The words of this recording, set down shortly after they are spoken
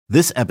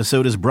This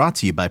episode is brought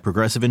to you by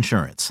Progressive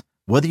Insurance.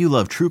 Whether you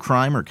love true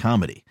crime or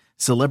comedy,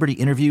 celebrity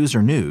interviews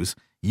or news,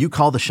 you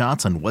call the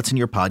shots on what's in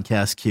your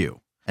podcast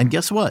queue. And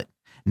guess what?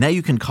 Now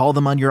you can call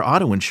them on your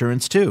auto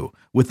insurance too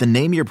with the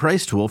Name Your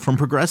Price tool from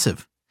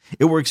Progressive.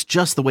 It works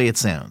just the way it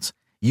sounds.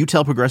 You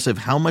tell Progressive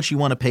how much you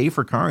want to pay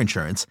for car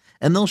insurance,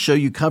 and they'll show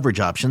you coverage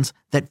options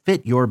that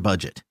fit your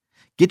budget.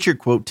 Get your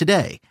quote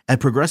today at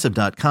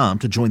Progressive.com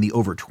to join the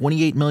over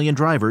 28 million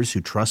drivers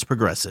who trust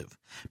Progressive.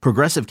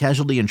 Progressive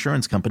Casualty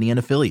Insurance Company and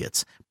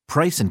Affiliates.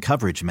 Price and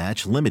coverage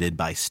match limited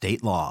by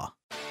state law.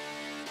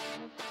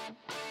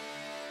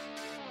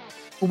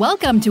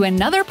 Welcome to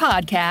another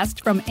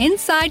podcast from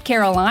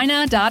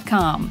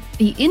InsideCarolina.com,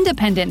 the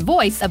independent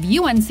voice of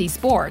UNC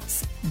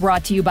Sports.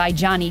 Brought to you by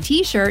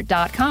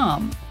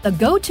JohnnyT-shirt.com, the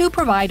go-to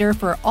provider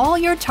for all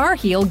your Tar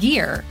Heel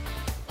gear.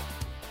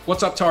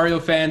 What's up, Tar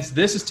Heel fans?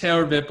 This is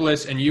Taylor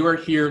Vippolis, and you are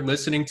here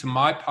listening to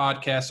my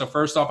podcast. So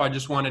first off, I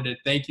just wanted to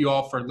thank you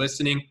all for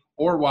listening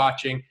or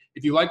watching.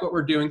 If you like what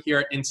we're doing here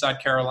at Inside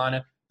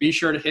Carolina, be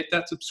sure to hit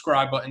that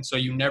subscribe button so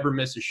you never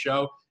miss a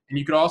show. And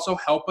you could also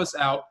help us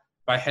out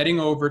by heading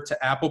over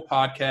to Apple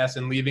Podcasts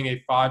and leaving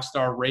a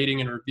 5-star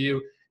rating and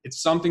review.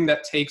 It's something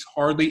that takes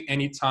hardly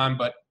any time,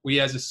 but we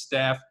as a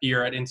staff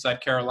here at Inside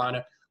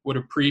Carolina would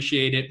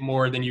appreciate it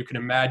more than you can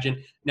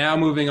imagine. Now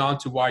moving on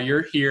to why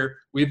you're here,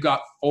 we've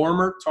got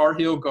former Tar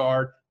Heel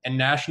guard and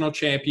national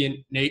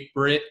champion Nate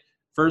Britt.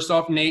 First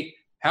off, Nate,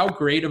 how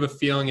great of a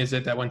feeling is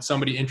it that when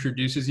somebody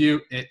introduces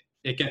you, it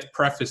gets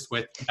prefaced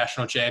with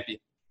national champion?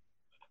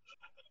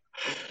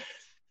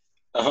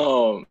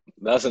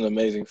 That's an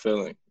amazing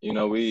feeling. You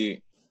know,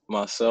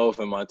 myself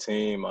and my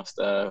team, my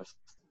staff,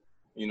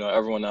 you know,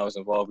 everyone that was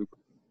involved, we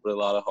put a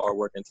lot of hard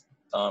work and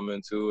time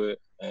into it,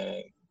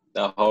 and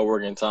that hard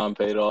work and time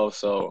paid off.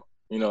 So,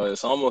 you know,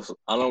 it's almost,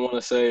 I don't want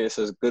to say it's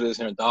as good as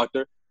hearing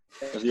doctor.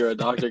 If you're a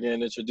doctor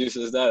getting introduced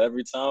as that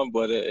every time,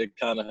 but it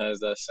kind of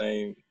has that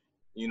same,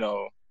 you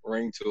know,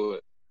 ring to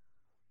it.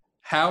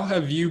 How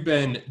have you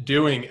been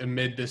doing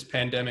amid this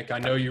pandemic? I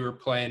know you were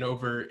playing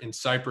over in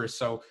Cyprus,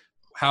 so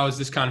how has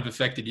this kind of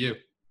affected you?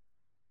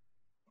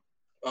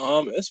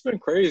 It's been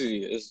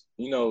crazy. It's,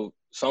 you know,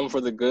 some for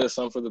the good,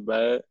 some for the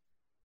bad.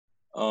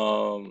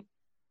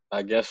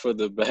 I guess for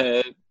the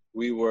bad,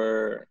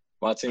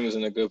 my team was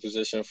in a good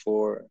position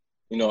for,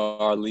 you know,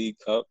 our League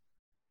Cup.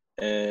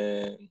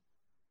 And,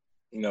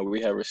 you know,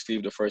 we had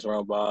received the first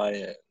round bye,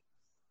 and,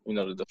 you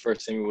know, the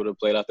first team we would have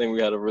played, I think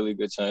we had a really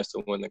good chance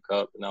to win the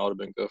cup, and that would have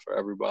been good for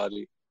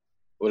everybody.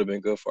 Would have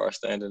been good for our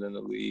standing in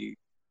the league.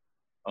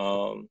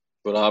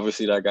 But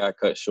obviously that got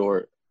cut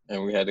short,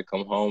 and we had to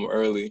come home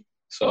early.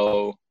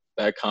 So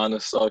that kind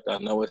of sucked. I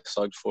know it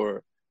sucked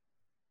for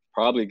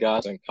probably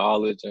guys in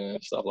college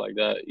and stuff like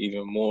that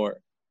even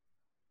more.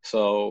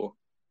 So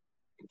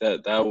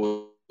that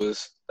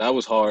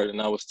was hard, and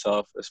that was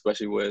tough,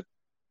 especially with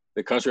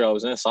the country I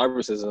was in.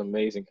 Cyprus is an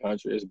amazing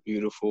country. It's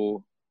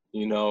beautiful,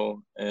 you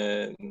know,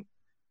 and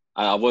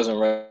I wasn't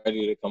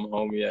ready to come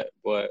home yet.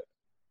 But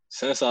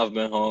since I've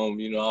been home,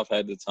 you know, I've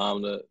had the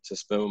time to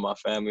spend with my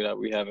family that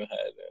we haven't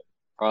had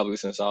probably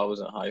since I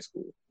was in high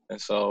school. And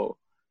so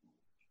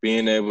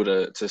being able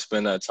to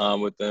spend that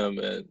time with them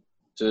and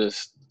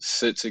just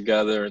sit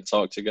together and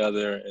talk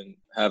together and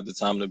have the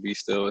time to be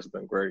still has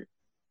been great.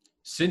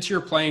 Since your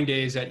playing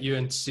days at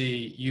UNC,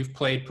 you've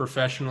played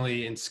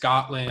professionally in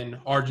Scotland,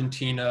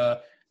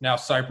 Argentina, now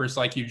Cyprus,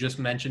 like you just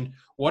mentioned.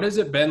 What has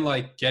it been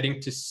like getting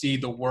to see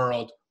the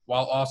world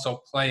while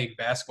also playing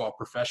basketball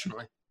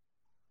professionally?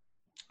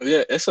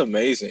 Yeah, it's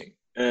amazing.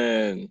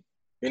 And,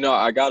 you know,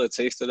 I got a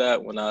taste of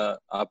that when I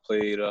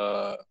played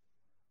for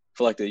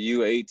like the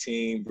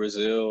U18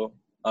 Brazil,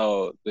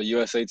 the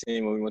USA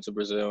team when we went to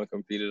Brazil and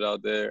competed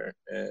out there.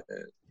 And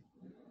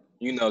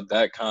you know,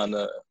 that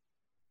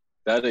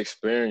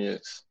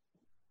experience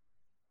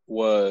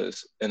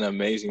was an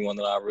amazing one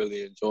that I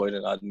really enjoyed,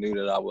 and I knew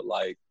that I would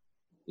like,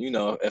 you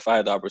know, if I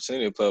had the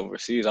opportunity to play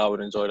overseas, I would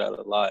enjoy that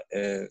a lot.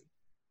 And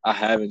I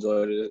have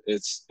enjoyed it.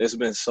 It's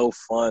been so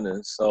fun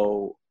and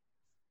so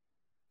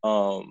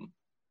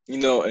you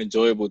know,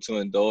 enjoyable to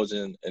indulge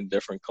in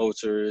different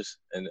cultures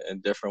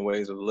and different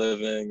ways of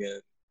living,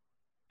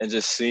 and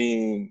just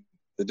seeing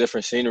the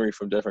different scenery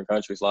from different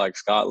countries. Like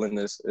Scotland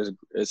is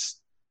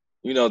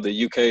you know,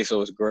 the UK, so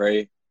it's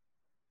gray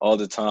all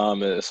the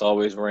time. It's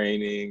always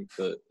raining.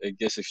 It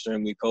gets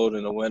extremely cold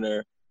in the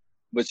winter.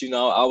 But, you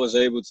know, I was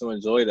able to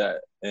enjoy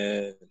that.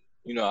 And,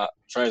 you know,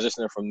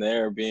 transitioning from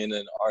there, being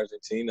in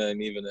Argentina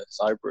and even in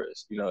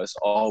Cyprus, you know, it's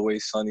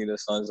always sunny, the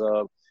sun's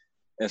up.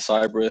 In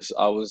Cyprus,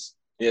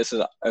 it's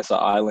an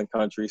island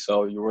country,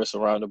 so you were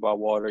surrounded by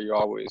water. You're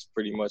always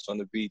pretty much on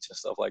the beach and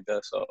stuff like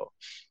that. So,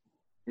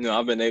 you know,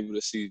 I've been able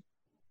to see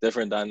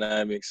different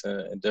dynamics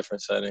and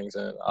different settings,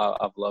 and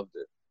I've loved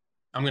it.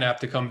 I'm going to have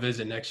to come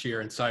visit next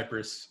year in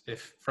Cyprus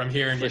if from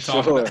here and you're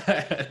talking about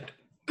that.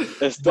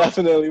 It's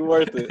definitely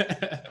worth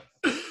it.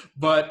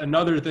 But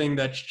another thing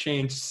that's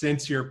changed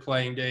since your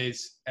playing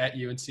days at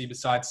UNC,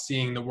 besides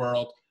seeing the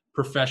world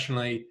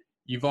professionally,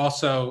 you've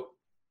also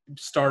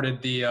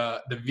started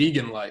the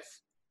vegan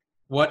life.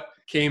 What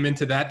came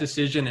into that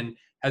decision, and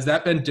Has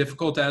that been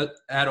difficult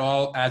at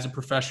all as a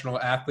professional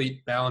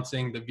athlete,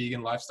 balancing the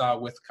vegan lifestyle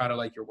with kind of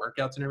like your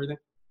workouts and everything?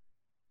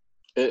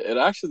 It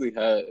actually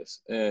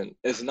has, and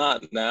it's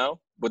not now,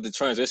 but the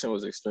transition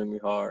was extremely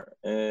hard.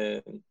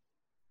 And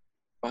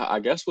I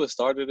guess what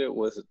started it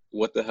was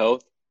What the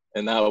Health,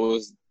 and that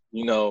was,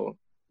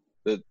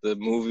 the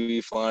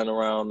movie flying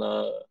around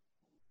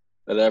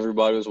that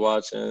everybody was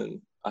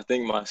watching. I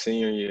think my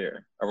senior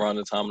year, around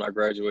the time that I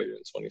graduated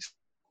in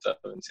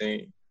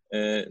 2017,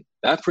 and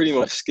that pretty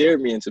much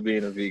scared me into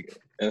being a vegan,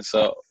 and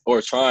so,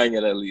 or trying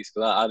it at least,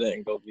 because I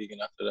didn't go vegan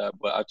after that,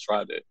 but I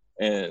tried it,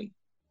 and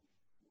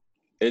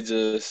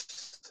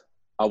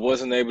I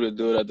wasn't able to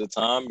do it at the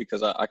time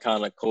because I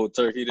kind of cold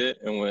turkeyed it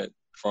and went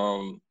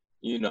from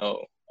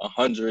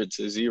 100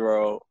 to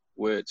 0,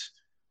 which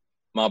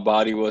my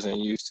body wasn't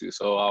used to,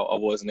 so I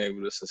wasn't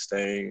able to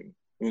sustain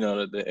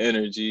the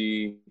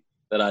energy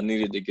that I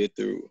needed to get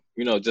through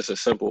just a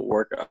simple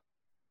workout.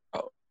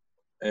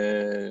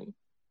 And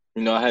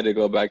I had to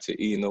go back to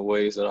eating the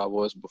ways that I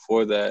was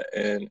before that,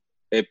 and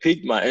it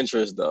piqued my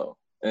interest though.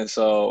 And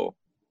so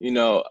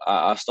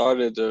I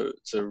started to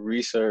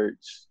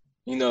research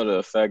the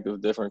effect of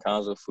different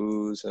kinds of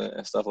foods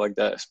and stuff like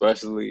that,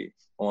 especially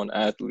on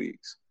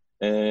athletes.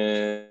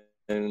 And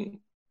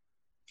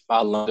I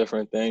learned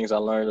different things. I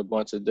learned a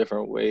bunch of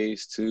different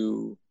ways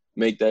to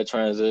make that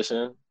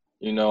transition.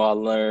 I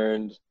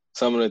learned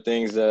some of the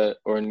things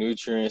or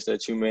nutrients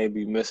that you may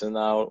be missing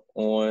out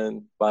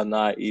on by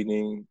not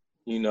eating,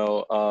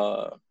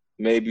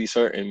 maybe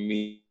certain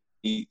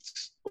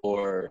meats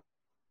or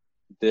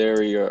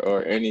dairy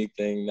or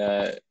anything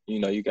that,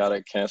 you got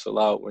to cancel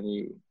out when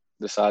you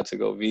decide to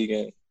go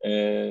vegan.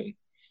 And,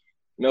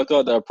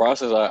 throughout that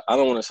process, I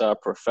don't want to say I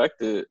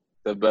perfected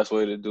the best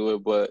way to do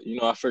it, but,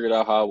 I figured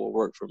out how it would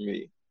work for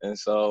me. And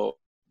so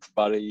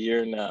about a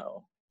year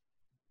now,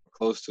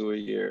 close to a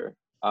year,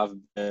 I've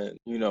been,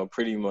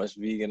 pretty much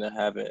vegan and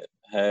haven't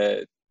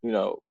had,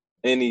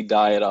 any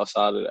diet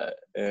outside of that.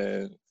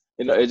 And,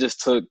 it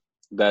just took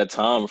that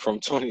time from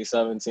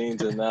 2017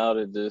 to now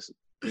to just,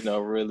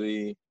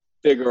 really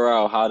figure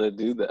out how to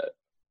do that.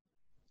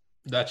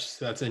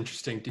 That's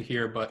interesting to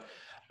hear, but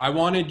I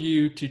wanted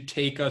you to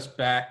take us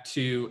back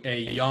to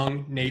a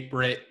young Nate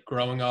Britt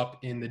growing up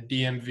in the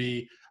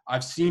DMV.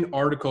 I've seen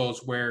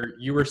articles where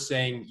you were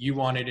saying you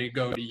wanted to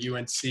go to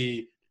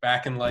UNC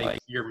back in like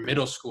your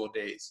middle school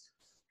days.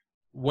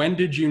 When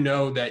did you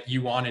know that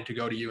you wanted to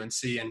go to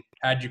UNC, and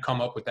how did you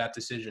come up with that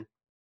decision?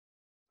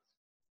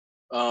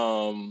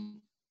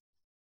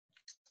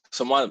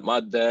 So my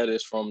dad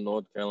is from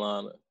North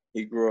Carolina.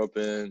 He grew up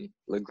in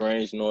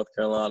LaGrange, North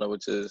Carolina,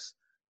 which is,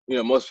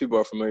 most people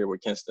are familiar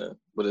with Kinston,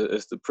 but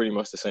it's pretty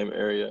much the same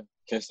area.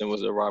 Kinston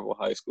was a rival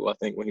high school, I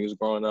think, when he was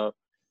growing up.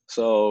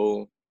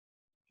 So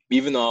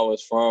even though I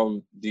was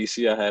from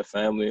D.C., I had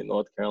family in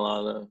North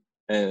Carolina,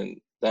 and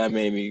that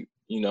made me,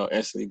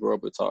 instantly grow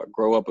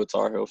up a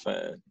Tar Heel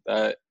fan.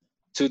 That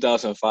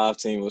 2005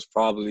 team was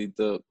probably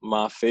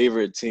my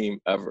favorite team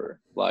ever,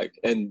 like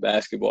in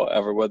basketball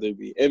ever, whether it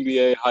be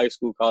NBA, high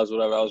school, college,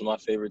 whatever. That was my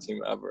favorite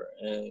team ever.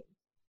 And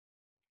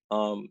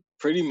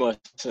pretty much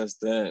since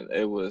then,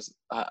 it was,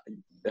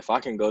 if I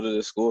can go to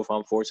the school, if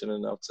I'm fortunate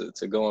enough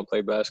to go and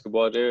play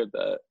basketball there,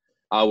 that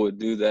I would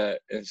do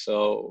that. And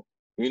so,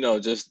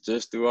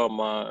 just throughout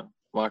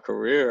my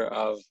career,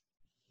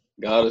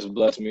 God has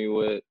blessed me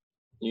with,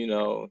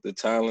 the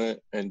talent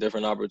and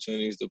different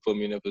opportunities to put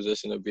me in a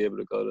position to be able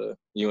to go to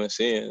UNC.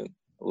 And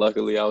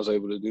luckily, I was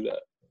able to do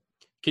that.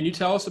 Can you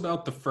tell us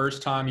about the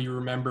first time you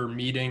remember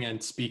meeting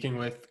and speaking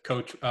with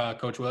Coach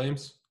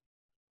Williams?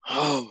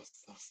 Oh,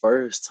 the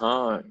first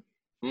time.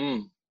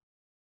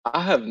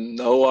 I have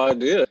no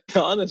idea, to be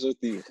honest with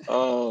you.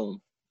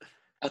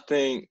 I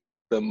think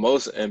the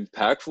most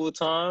impactful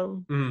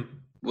time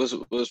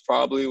was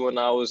probably when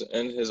I was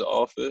in his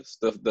office.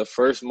 The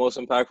first most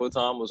impactful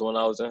time was when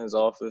I was in his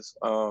office.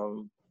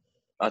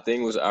 I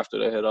think it was after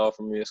they had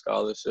offered me a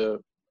scholarship,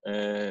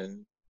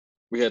 and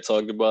we had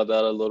talked about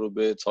that a little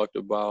bit, talked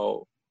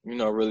about,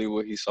 really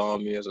what he saw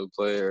in me as a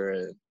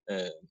player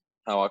and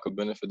how I could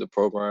benefit the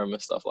program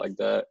and stuff like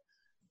that.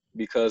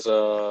 Because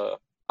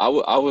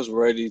I was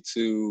ready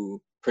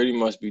to pretty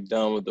much be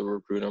done with the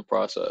recruiting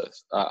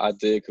process. I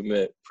did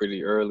commit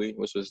pretty early,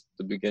 which was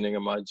the beginning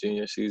of my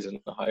junior season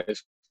in high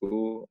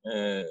school,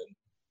 and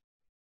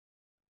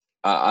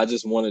I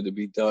just wanted to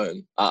be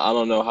done. I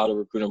don't know how the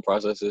recruiting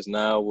process is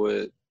now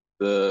with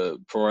the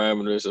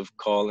parameters of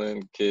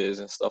calling kids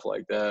and stuff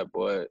like that,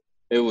 but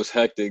it was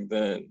hectic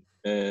then,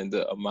 and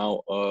the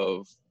amount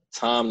of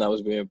time that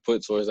was being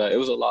put towards that, it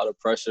was a lot of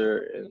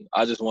pressure, and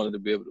I just wanted to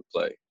be able to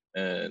play.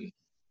 And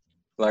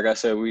like I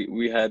said,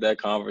 we had that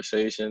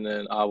conversation,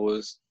 and I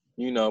was,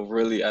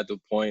 really at the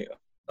point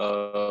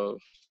of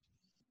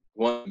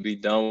wanting to be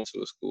done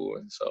with a school.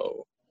 And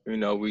so,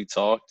 we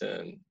talked,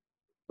 and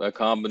a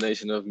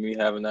combination of me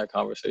having that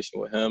conversation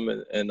with him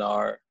and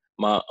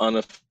my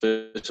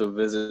unofficial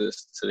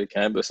visits to the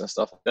campus and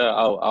stuff like that,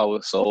 I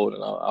was sold,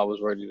 and I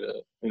was ready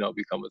to,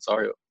 become a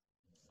Tar Heel.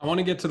 I want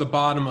to get to the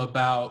bottom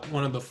about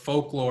one of the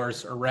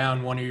folklores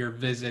around one of your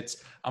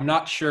visits. I'm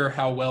not sure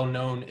how well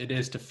known it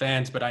is to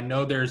fans, but I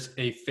know there's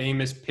a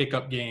famous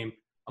pickup game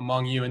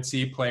among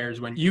UNC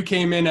players when you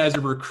came in as a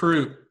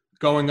recruit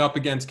going up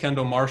against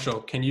Kendall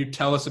Marshall. Can you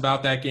tell us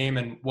about that game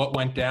and what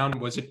went down?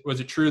 Was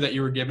it true that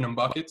you were giving him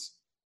buckets?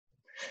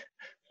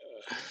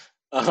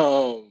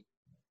 I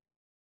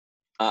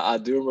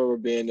do remember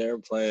being there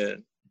and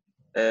playing,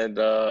 and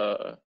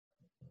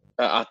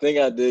I think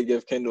I did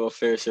give Kendall a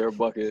fair share of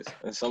buckets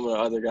and some of the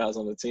other guys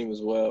on the team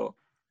as well.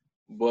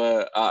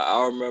 But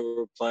I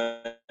remember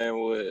playing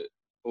with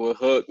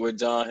Hook, with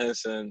John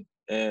Henson,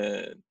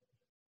 and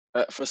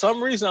for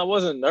some reason I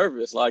wasn't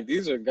nervous. Like,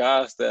 these are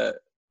guys that,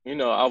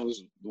 I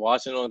was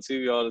watching on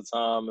TV all the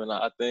time, and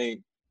I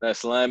think that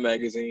Slam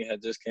magazine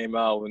had just came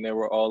out when they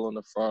were all on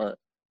the front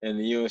and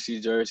the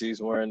UNC jerseys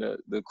wearing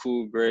the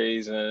cool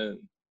grays, and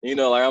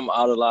like, I'm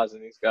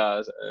idolizing these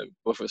guys.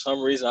 But for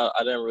some reason I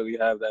didn't really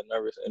have that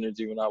nervous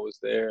energy when I was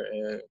there,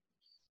 and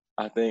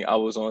I think I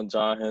was on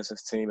John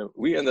Henson's team.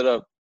 We ended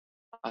up,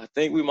 I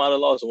think we might have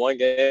lost one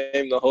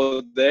game the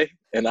whole day,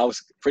 and I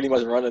was pretty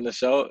much running the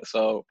show.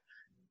 So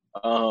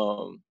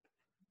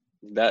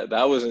that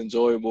was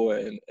enjoyable,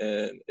 and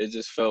it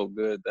just felt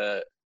good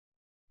that,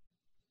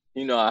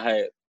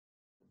 it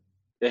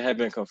had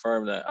been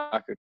confirmed that I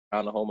could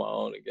kind of hold my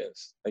own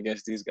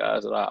against these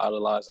guys that I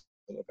idolize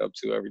and look up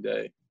to every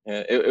day.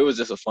 And it was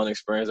just a fun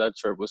experience. That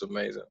trip was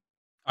amazing.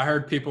 I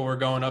heard people were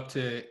going up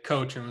to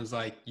coach and was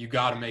like, you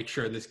got to make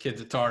sure this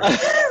kid's a target.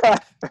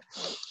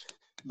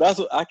 That's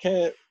what I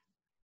can't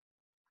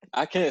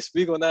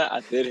speak on that.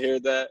 I did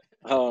hear that.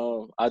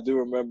 I do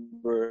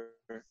remember,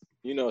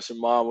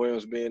 Shamar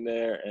Williams being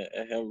there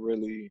and him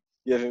really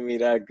giving me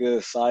that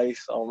good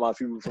size. All my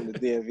people from the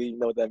DMV, you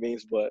know what that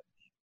means. But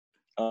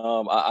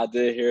I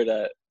did hear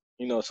that,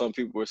 some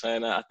people were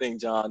saying that. I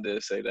think John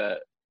did say that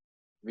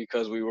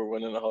because we were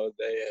winning the whole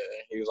day.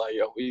 And he was like,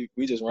 yo, we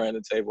just ran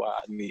the table.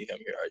 I need him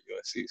here at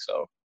UNC.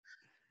 So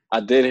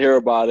I did hear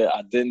about it.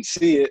 I didn't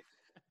see it,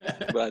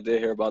 but I did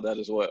hear about that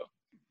as well.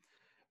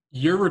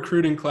 Your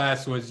recruiting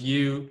class was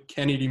you,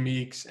 Kennedy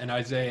Meeks, and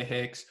Isaiah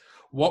Hicks.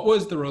 What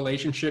was the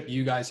relationship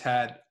you guys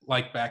had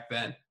like back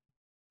then?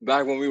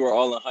 Back when we were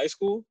all in high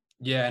school?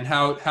 Yeah, and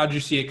how'd you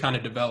see it kind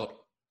of develop?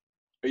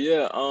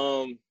 Yeah,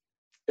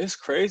 it's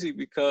crazy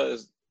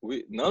because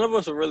none of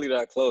us are really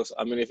that close.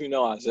 I mean, if you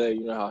know Isaiah,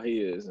 you know how he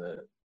is, and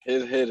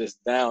his head is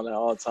down at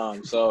all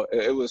times. So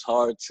it was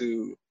hard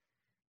to,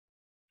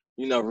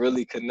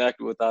 really connect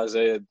with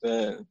Isaiah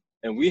then.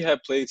 And we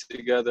had played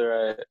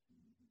together at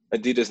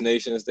Adidas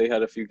Nations. They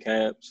had a few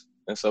camps,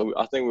 and so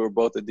I think we were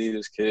both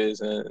Adidas kids,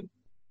 and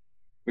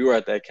we were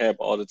at that camp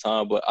all the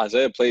time. But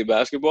Isaiah played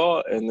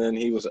basketball, and then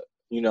he was,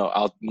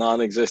 out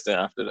non-existent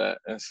after that.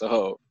 And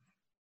so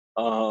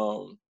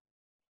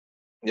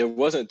there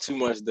wasn't too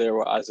much there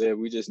with Isaiah.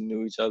 We just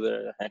knew each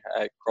other and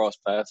had crossed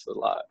paths a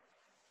lot.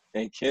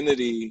 And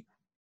Kennedy,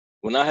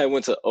 when I had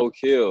went to Oak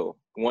Hill,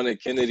 one of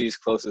Kennedy's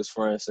closest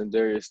friends,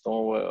 Darius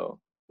Thornwell,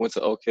 went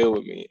to Oak Hill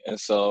with me. And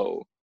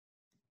so,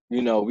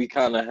 we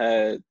kind of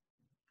had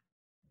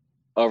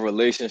a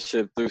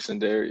relationship through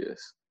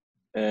Sendarius.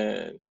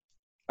 And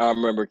I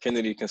remember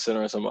Kennedy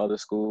considering some other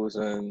schools,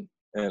 and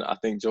I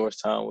think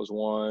Georgetown was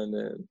one,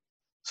 and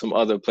some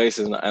other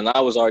places. And I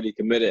was already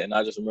committed, and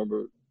I just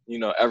remember,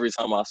 every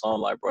time I saw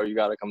him, like, bro, you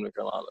got to come to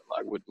Carolina.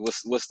 Like,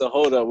 what's the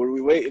holdup? What are we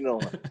waiting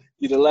on?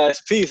 You the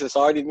last piece. It's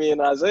already me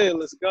and Isaiah.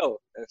 Let's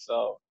go. And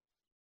so,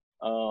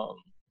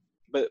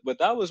 but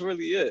that was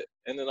really it.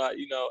 And then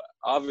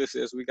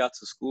obviously as we got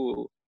to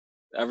school,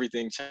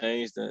 everything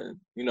changed, and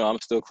I'm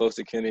still close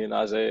to Kennedy and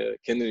Isaiah.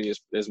 Kennedy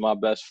is my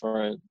best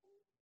friend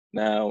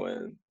now,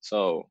 and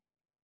so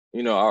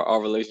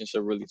our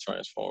relationship really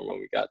transformed when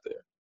we got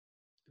there.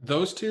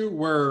 Those two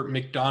were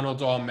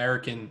McDonald's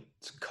All-Americans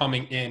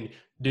coming in.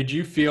 Did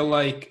you feel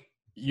like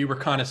you were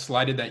kind of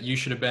slighted that you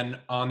should have been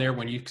on there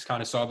when you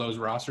kind of saw those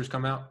rosters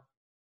come out?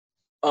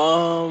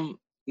 No,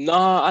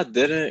 I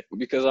didn't,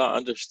 because I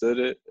understood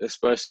it,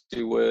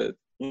 especially with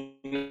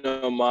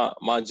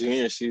my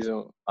junior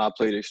season. I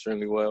played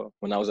extremely well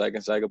when I was at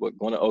Gonzaga, but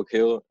going to Oak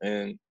Hill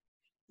and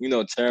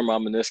tearing my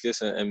meniscus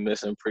and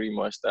missing pretty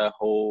much that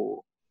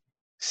whole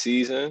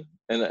season,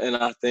 and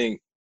I think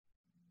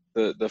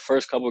the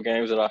first couple of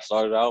games that I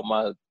started out,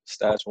 my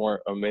stats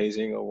weren't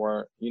amazing or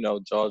weren't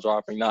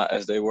jaw-dropping, not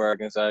as they were at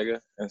Gonzaga.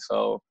 And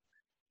so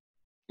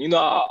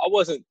I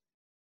wasn't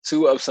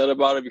too upset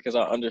about it because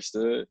I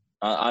understood.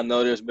 I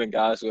know there's been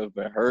guys who have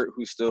been hurt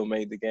who still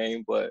made the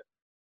game, but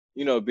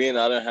being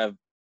I didn't have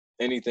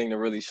anything to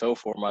really show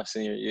for my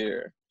senior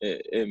year,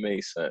 it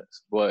made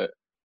sense. But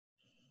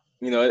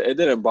it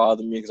didn't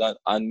bother me because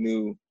I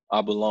knew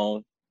I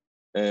belonged.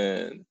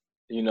 And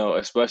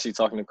especially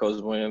talking to Coach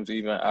Williams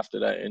even after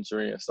that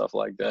injury and stuff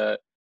like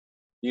that,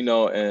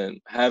 and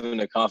having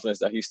the confidence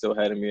that he still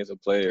had in me as a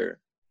player,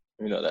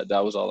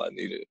 that was all I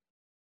needed.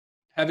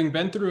 Having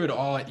been through it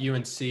all at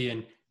UNC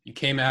and you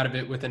came out of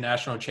it with a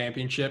national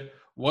championship,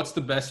 what's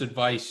the best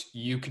advice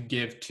you could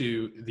give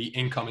to the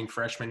incoming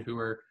freshmen who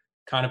are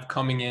kind of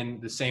coming in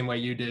the same way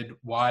you did,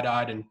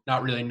 wide-eyed and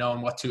not really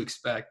knowing what to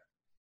expect?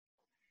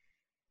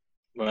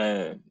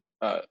 Man,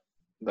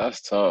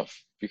 that's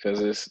tough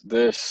because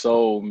there's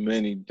so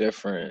many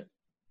different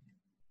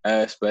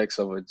aspects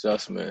of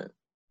adjustment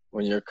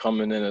when you're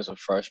coming in as a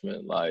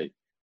freshman. Like,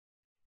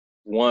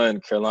 one,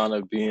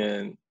 Carolina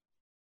being,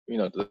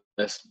 the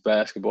best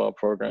basketball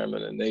program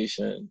in the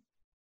nation,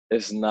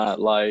 it's not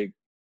like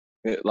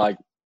you're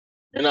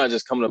not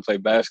just coming to play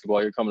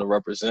basketball, you're coming to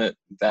represent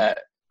that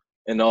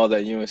and all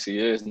that UNC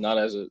is,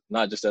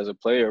 not just as a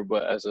player,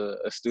 but as a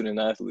student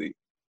athlete.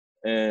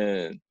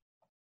 And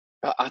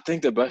I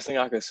think the best thing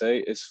I could say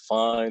is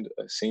find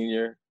a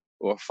senior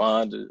or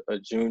find a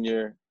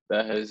junior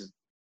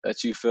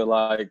that you feel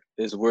like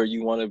is where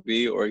you want to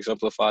be or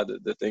exemplify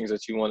the things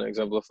that you want to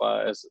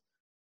exemplify as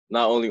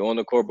not only on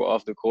the court but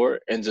off the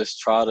court, and just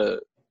try to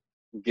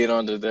get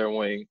under their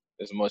wing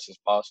as much as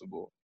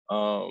possible.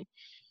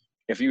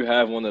 If you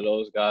have one of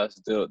those guys,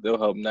 they'll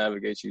help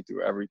navigate you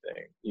through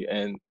everything.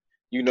 And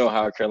you know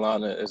how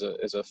Carolina is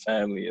a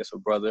family, it's a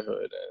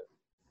brotherhood, and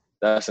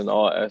that's in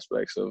all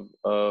aspects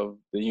of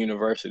the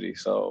university.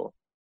 So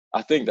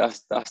I think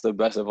that's the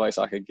best advice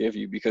I could give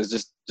you, because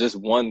just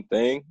one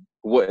thing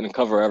wouldn't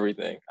cover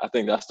everything. I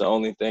think that's the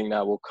only thing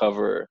that will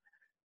cover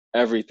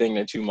everything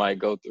that you might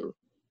go through.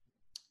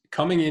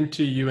 Coming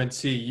into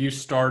UNC, you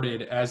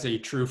started as a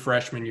true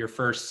freshman your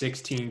first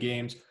 16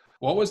 games.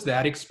 What was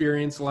that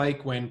experience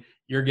like when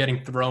you're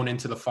getting thrown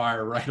into the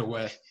fire right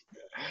away?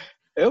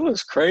 It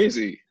was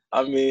crazy.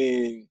 I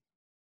mean,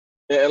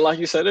 and like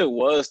you said, it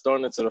was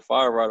thrown into the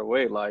fire right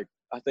away. Like,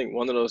 I think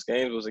one of those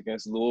games was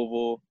against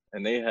Louisville,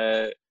 and they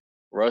had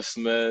Russ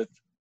Smith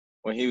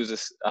when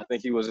I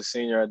think he was a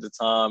senior at the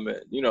time, and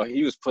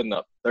he was putting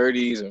up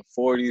 30s and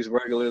 40s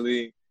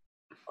regularly.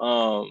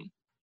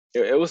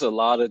 It was a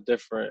lot of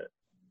different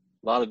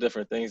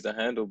things to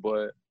handle,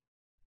 but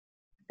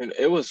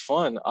it was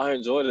fun. I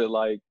enjoyed it.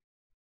 Like,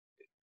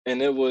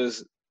 and it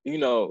was,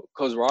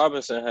 Coach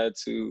Robinson had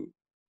to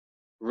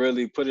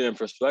really put it in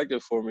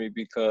perspective for me,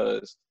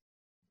 because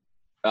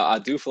I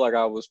do feel like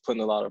I was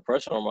putting a lot of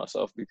pressure on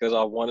myself, because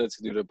I wanted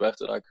to do the best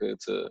that I could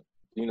to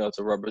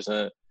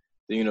represent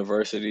the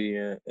university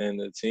and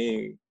the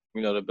team,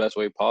 the best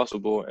way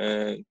possible.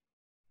 And,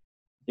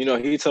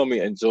 he told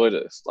me, enjoy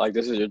this. Like,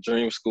 this is your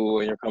dream school,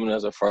 and you're coming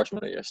as a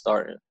freshman and you're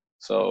starting.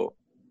 So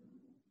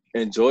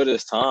enjoy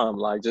this time.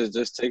 Like,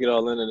 just take it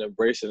all in and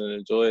embrace it and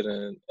enjoy it.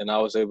 And I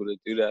was able to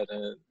do that.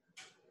 And,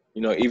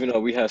 even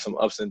though we had some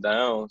ups and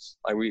downs,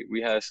 like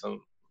we had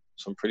some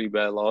pretty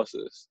bad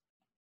losses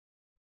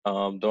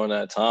during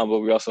that time, but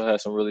we also had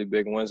some really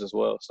big wins as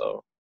well.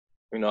 So,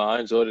 I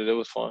enjoyed it. It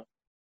was fun.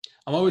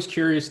 I'm always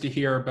curious to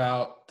hear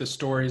about the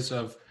stories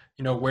of,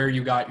 where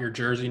you got your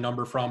jersey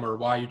number from or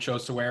why you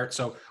chose to wear it.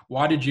 So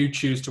why did you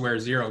choose to wear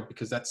 0?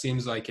 Because that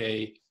seems like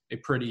a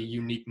pretty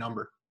unique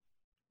number.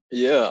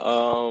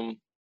 Yeah.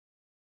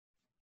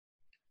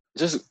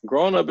 Just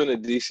growing up in the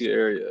DC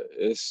area,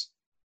 it's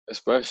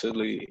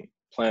especially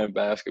playing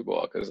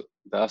basketball, because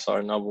that's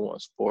our number one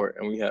sport,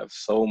 and we have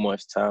so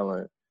much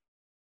talent.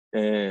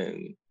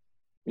 And,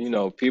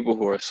 people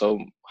who are so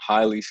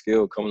highly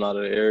skilled coming out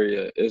of the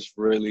area, it's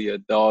really a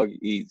dog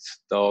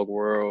eats dog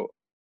world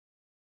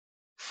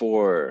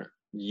for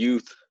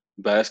youth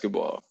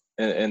basketball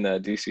in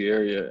that DC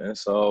area. And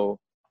so,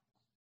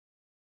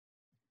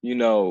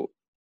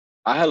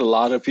 I had a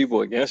lot of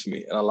people against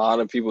me, and a lot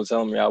of people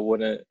telling me I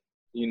wouldn't,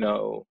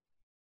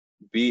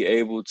 be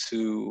able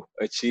to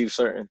achieve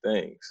certain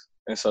things.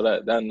 And so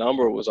that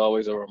number was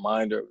always a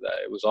reminder of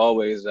that. It was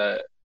always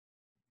that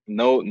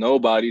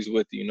nobody's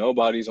with you,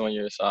 nobody's on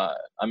your side.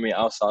 I mean,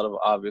 outside of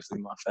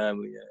obviously my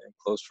family and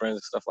close friends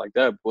and stuff like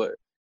that, but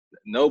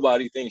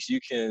nobody thinks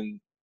you can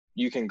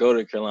go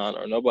to Carolina,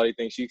 or nobody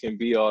thinks you can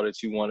be all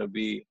that you want to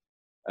be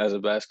as a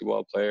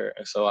basketball player.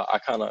 And so I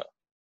kind of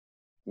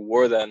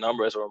wore that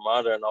number as a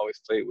reminder and always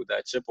played with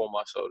that chip on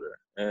my shoulder.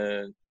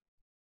 And,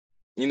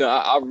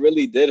 I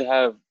really did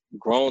have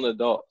grown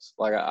adults.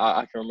 Like,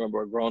 I can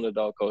remember a grown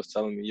adult coach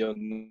telling me, you'll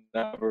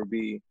never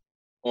be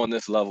on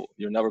this level.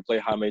 You'll never play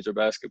high major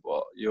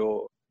basketball.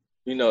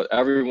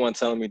 Everyone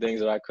telling me things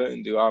that I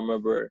couldn't do. I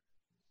remember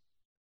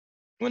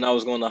when I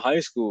was going to high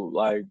school,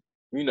 like,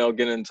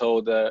 getting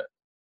told that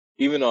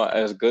even though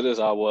as good as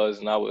I was,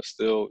 and I was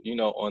still,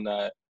 on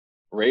that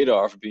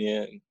radar for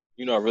being,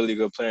 a really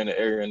good player in the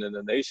area and in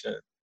the nation,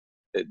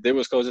 there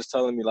was coaches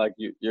telling me, like,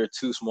 you're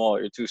too small,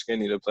 you're too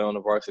skinny to play on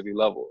the varsity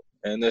level.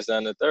 And this, that,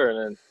 and the third.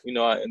 And,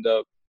 I end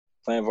up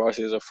playing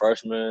varsity as a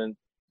freshman,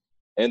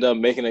 end up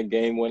making a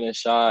game-winning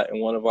shot in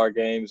one of our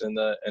games in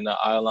the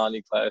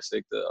Iolani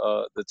Classic,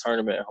 the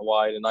tournament in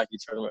Hawaii, the Nike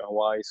tournament in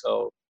Hawaii.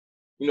 So,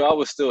 I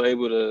was still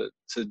able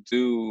to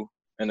do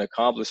and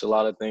accomplish a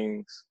lot of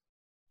things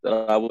that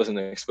I wasn't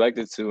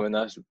expected to. And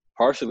that's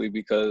partially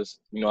because,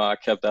 I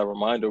kept that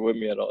reminder with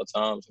me at all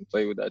times and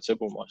played with that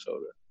chip on my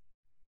shoulder.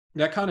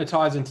 That kind of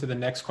ties into the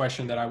next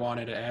question that I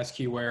wanted to ask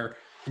you, where,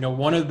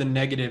 one of the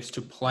negatives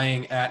to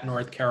playing at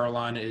North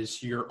Carolina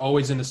is you're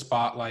always in the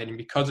spotlight. And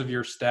because of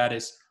your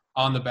status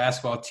on the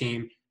basketball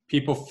team,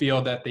 people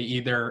feel that they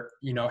either,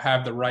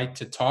 have the right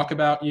to talk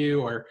about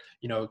you or,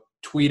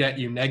 tweet at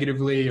you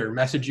negatively or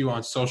message you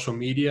on social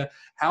media.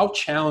 How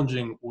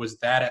challenging was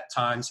that at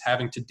times,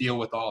 having to deal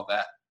with all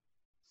that?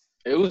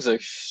 It was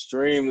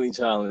extremely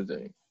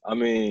challenging. I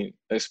mean,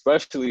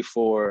 especially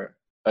for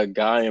a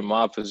guy in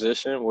my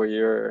position where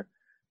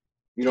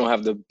you don't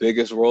have the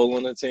biggest role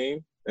on the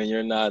team and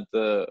you're not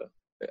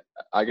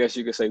I guess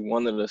you could say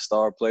one of the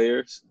star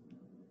players,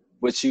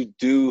 but you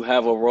do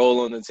have a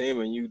role on the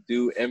team and you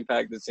do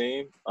impact the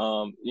team.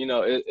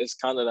 It's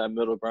kind of that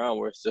middle ground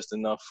where it's just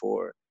enough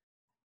for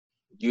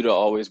you to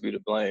always be to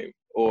blame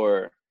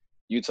or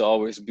you to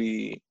always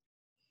be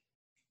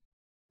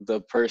the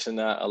person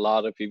that a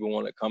lot of people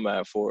want to come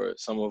at for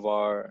some of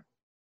our,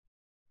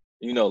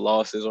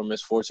 losses or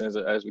misfortunes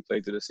as we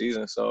play through the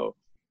season. So,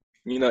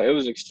 it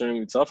was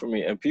extremely tough for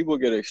me and people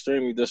get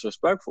extremely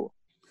disrespectful.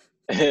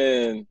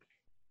 And,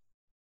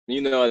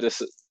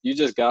 you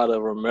just got to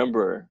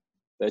remember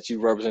that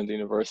you represent the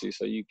university.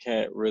 So you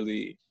can't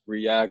really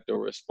react or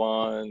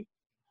respond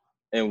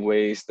in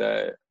ways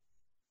that,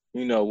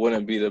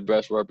 wouldn't be the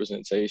best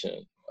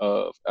representation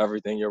of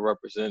everything you're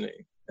representing.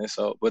 And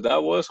so, but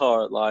that was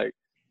hard. Like,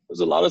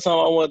 there's a lot of time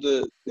I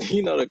wanted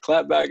to, to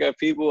clap back at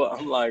people.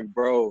 I'm like,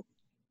 bro,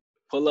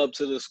 pull up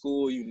to the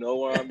school. You know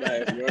where I'm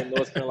at. If you're in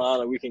North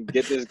Carolina, we can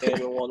get this game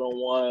in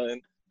one-on-one.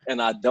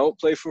 And I don't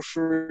play for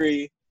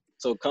free.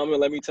 So come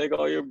and let me take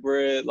all your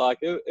bread. Like,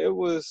 it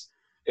was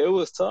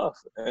tough.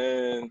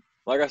 And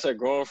like I said,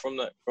 growing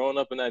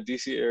up in that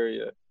DC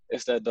area,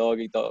 it's that dog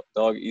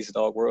eats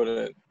dog world.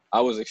 And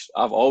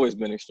I've always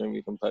been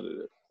extremely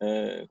competitive.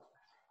 And,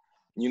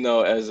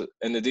 as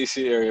in the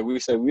DC area, we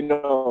say we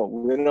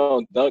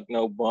don't duck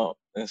no bump.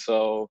 And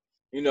so,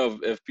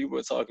 if people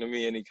are talking to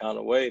me any kind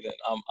of way, then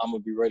I'm gonna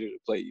be ready to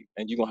play you.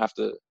 And you're gonna have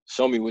to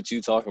show me what you're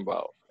talking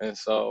about. And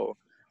so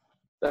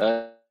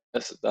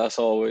that's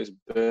always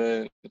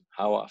been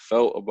how I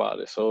felt about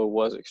it. So it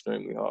was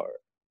extremely hard.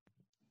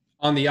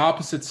 On the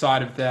opposite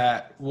side of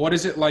that, what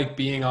is it like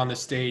being on the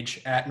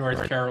stage at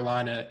North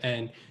Carolina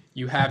and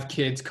you have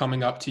kids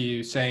coming up to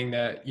you saying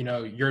that,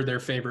 you're their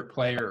favorite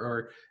player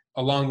or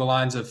along the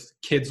lines of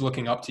kids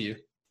looking up to you?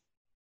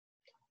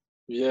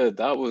 Yeah,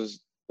 that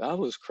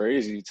was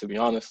crazy, to be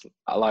honest.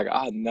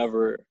 I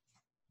never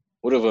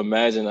would have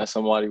imagined that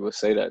somebody would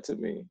say that to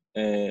me.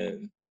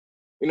 And,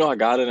 I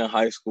got it in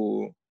high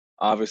school,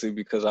 obviously,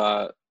 because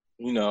I,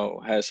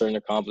 had certain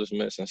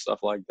accomplishments and stuff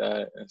like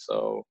that. And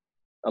so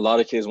a lot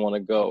of kids want to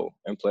go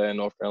and play in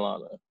North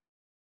Carolina.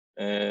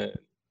 And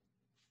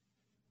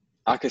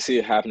I could see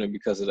it happening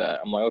because of that.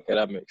 I'm like, okay,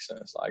 that makes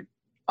sense. Like,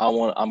 I'm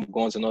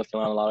going to North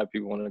Carolina. A lot of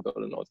people want to go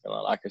to North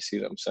Carolina. I could see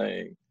them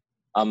saying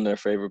I'm their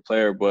favorite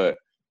player. But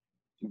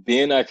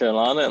being at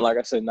Carolina, and like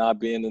I said, not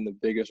being in the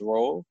biggest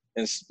role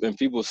and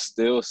people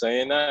still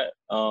saying that,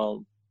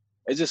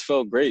 it just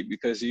felt great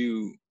because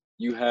you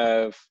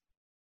have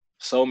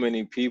so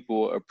many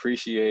people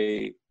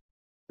appreciate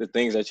the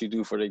things that you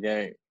do for the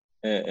game.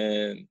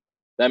 And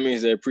that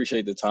means they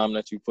appreciate the time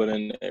that you put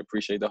in, they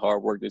appreciate the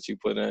hard work that you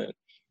put in.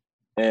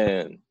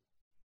 And,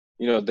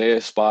 they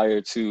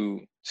aspire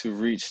to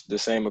reach the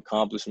same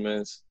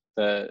accomplishments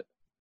that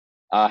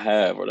I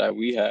have or that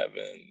we have.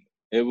 And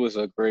it was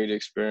a great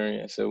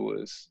experience. It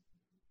was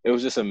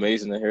just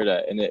amazing to hear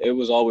that. And it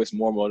was always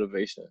more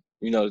motivation,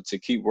 to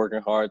keep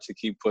working hard, to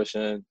keep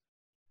pushing,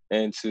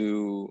 and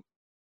to,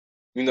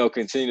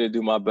 continue to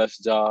do my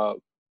best job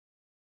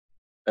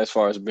as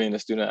far as being a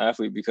student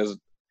athlete. Because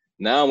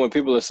now when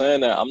people are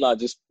saying that, I'm not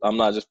just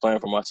playing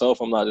for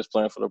myself. I'm not just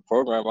playing for the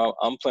program.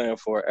 I'm playing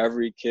for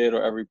every kid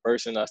or every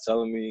person that's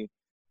telling me,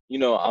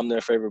 I'm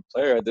their favorite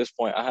player. At this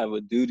point, I have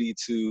a duty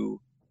to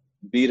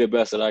be the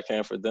best that I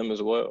can for them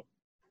as well.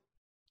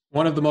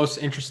 One of the most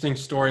interesting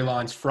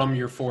storylines from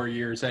your 4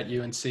 years at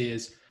UNC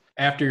is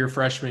after your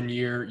freshman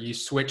year, you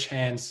switch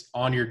hands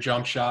on your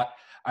jump shot.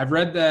 I've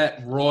read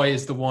that Roy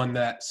is the one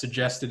that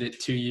suggested it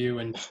to you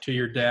and to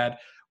your dad.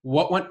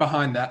 What went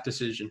behind that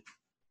decision?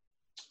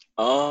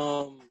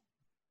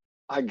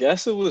 I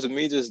guess it was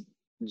me just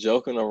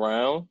joking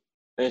around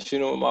and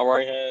shooting with my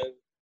right hand,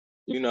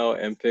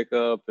 and pick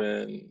up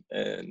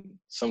and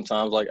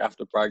sometimes like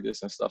after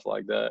practice and stuff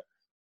like that.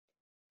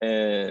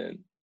 And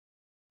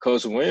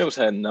Coach Williams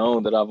had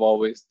known that I've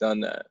always done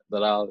that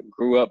I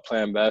grew up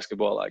playing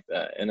basketball like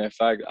that. And in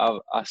fact,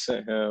 I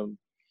sent him,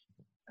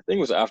 I think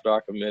it was after I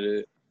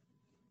committed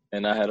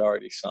and I had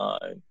already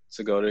signed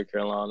to go to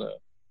Carolina.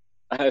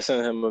 I had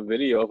sent him a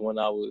video of when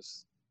I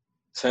was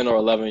 10 or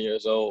 11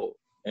 years old.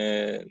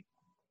 And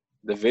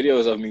the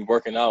videos of me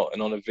working out.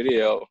 And on the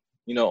video,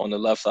 on the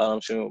left side, I'm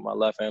shooting with my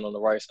left hand. On the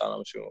right side,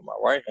 I'm shooting with my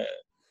right hand.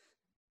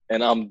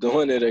 And I'm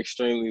doing it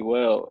extremely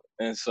well.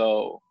 And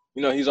so,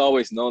 he's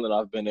always known that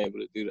I've been able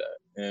to do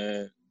that.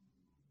 And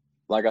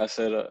like I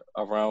said,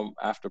 around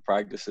after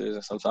practices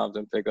and sometimes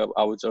in pickup,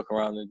 I would joke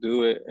around and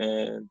do it.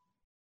 And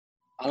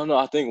I don't know,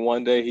 I think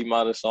one day he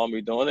might have saw me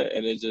doing it.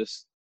 And it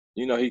just,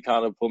 he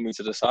kind of pulled me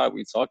to the side.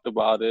 We talked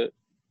about it.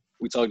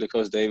 We talked to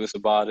Coach Davis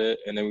about it.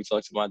 And then we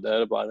talked to my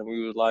dad about it. And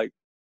we was like,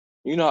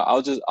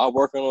 I'll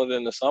work on it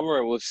in the summer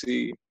and we'll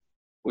see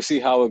we'll see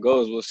how it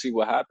goes. We'll see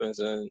what happens.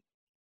 And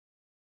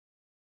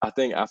I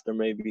think after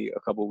maybe a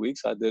couple of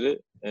weeks, I did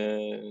it,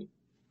 and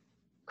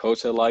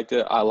Coach had liked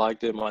it. I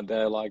liked it. My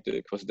dad liked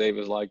it. Coach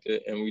Davis liked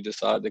it, and we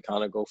decided to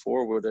kind of go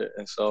forward with it.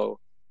 And so,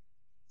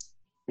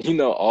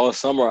 all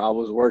summer I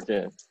was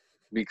working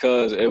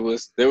because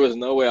there was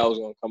no way I was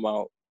going to come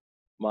out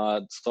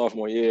my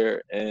sophomore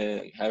year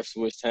and have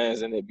switched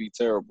hands and it'd be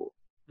terrible.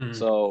 Mm-hmm.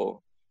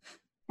 So,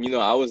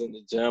 I was in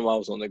the gym. I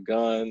was on the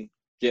gun,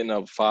 getting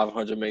up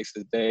 500 makes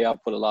a day. I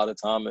put a lot of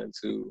time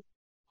into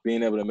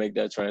being able to make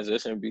that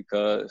transition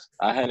because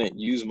I hadn't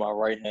used my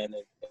right hand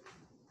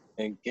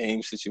in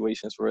game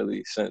situations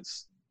really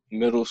since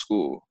middle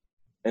school.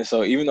 And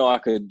so even though I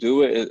could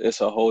do it,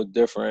 it's a whole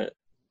difference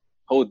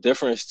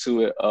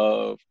to it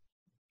of,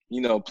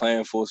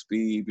 playing full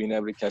speed, being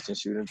able to catch and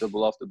shoot and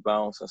dribble off the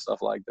bounce and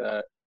stuff like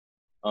that.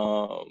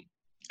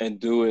 And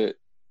do it,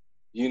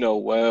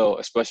 well,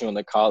 especially on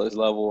the college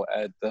level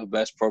at the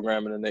best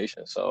program in the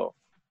nation. So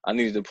I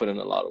needed to put in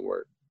a lot of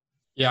work.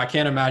 Yeah, I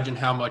can't imagine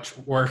how much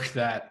work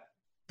that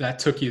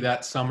took you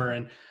that summer.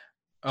 And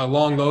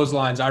along those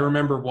lines, I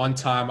remember one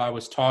time I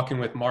was talking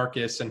with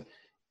Marcus, and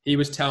he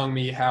was telling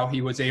me how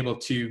he was able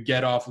to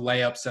get off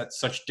layups at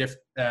such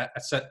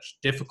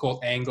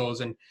difficult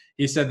angles. And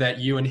he said that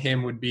you and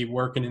him would be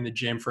working in the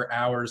gym for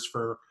hours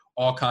for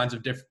all kinds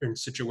of different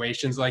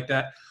situations like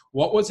that.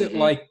 What was it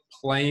like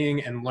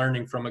playing and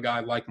learning from a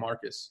guy like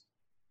Marcus?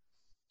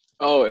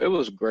 Oh, it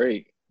was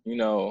great.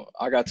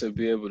 I got to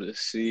be able to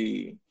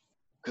see,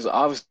 because I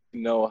obviously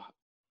know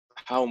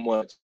how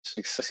much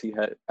success he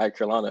had at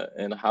Carolina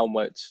and how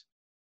much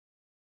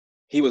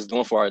he was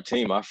doing for our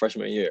team our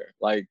freshman year.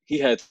 Like, he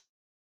had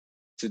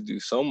to do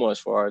so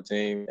much for our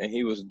team, and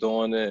he was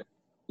doing it,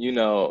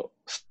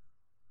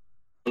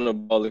 on the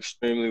ball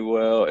extremely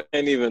well. I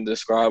can't even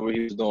describe what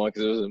he was doing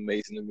because it was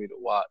amazing to me to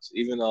watch.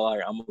 Even though,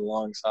 I'm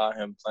alongside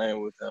him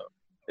playing with him,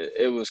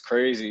 it was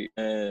crazy.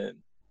 And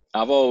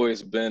I've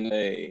always been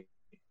a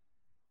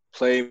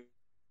playmaker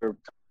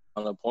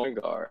on a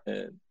point guard,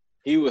 and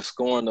he was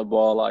scoring the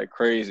ball like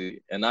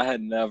crazy. And I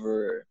had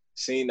never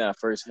seen that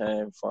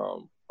firsthand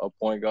from a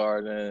point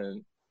guard,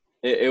 and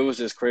it was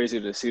just crazy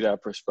to see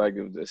that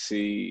perspective, to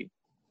see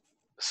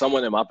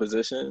someone in my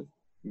position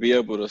be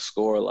able to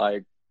score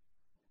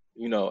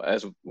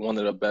as one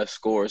of the best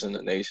scorers in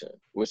the nation,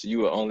 which you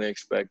would only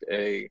expect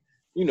a,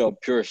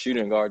 pure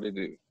shooting guard to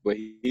do. But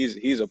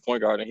he's a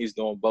point guard and he's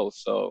doing both.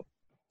 So,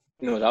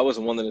 that was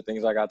one of the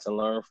things I got to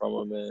learn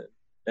from him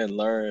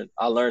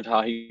I learned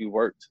how he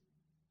worked.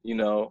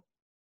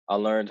 I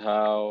learned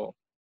how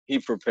he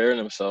prepared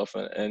himself,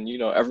 and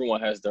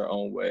everyone has their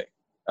own way.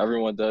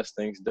 Everyone does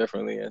things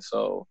differently. And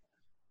so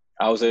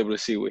I was able to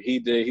see what he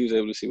did. He was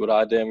able to see what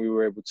I did. And we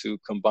were able to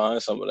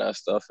combine some of that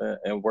stuff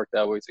and work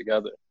that way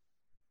together.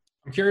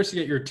 I'm curious to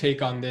get your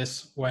take on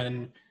this.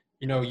 When,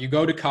 you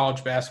go to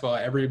college basketball,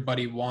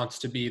 everybody wants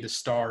to be the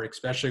star,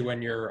 especially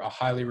when you're a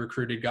highly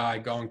recruited guy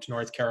going to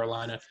North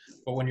Carolina.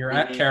 But when you're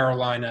at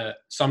Carolina,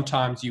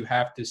 sometimes you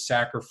have to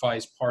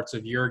sacrifice parts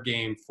of your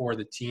game for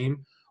the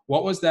team.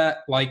 What was that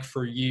like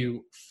for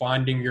you,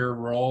 finding your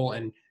role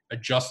and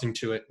adjusting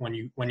to it when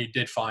you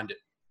did find it?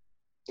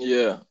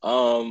 Yeah,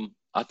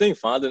 I think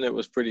finding it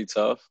was pretty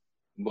tough,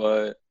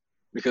 but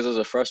because as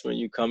a freshman,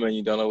 you come in,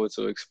 you don't know what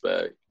to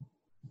expect.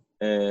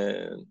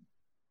 And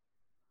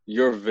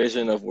your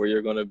vision of where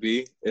you're going to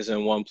be is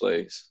in one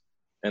place.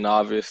 And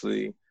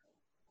obviously,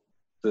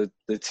 the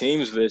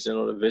team's vision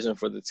or the vision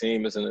for the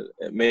team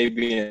it may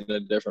be in a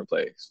different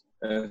place.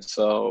 And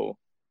so,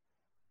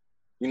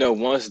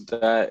 once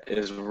that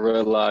is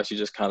realized, you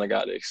just kind of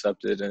got to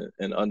accept it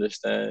and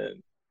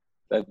understand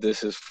that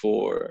this is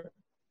for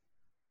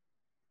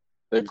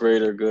the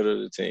greater good of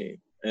the team.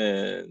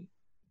 And,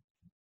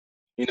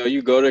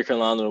 you go to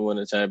Carolina to win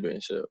a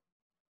championship.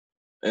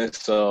 And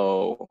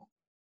so,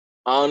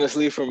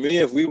 honestly, for me,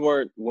 if we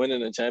weren't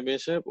winning a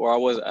championship or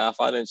if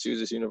I didn't choose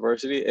this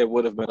university, it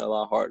would have been a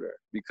lot harder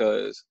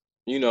because,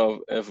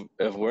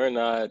 if we're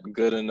not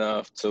good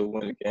enough to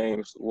win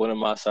games, what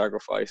am I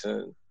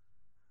sacrificing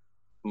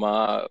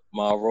my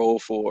role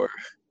for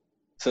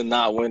to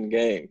not win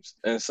games?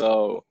 And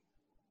so,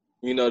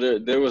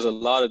 there was a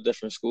lot of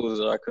different schools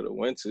that I could have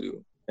went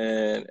to.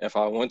 And if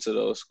I went to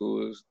those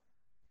schools,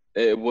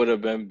 it would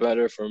have been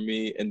better for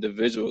me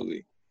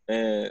individually.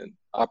 And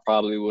I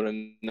probably would have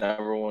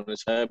never won a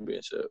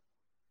championship.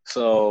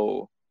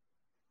 So,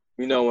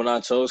 when I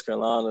chose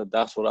Carolina,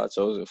 that's what I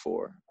chose it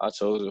for. I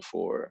chose it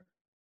for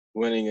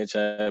winning a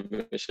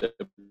championship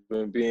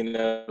and being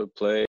able to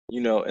play,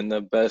 in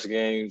the best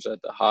games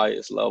at the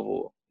highest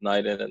level,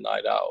 night in and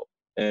night out.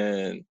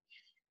 And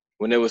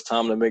when it was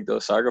time to make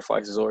those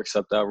sacrifices or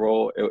accept that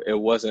role, it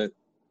wasn't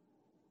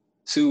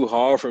too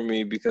hard for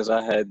me because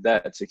I had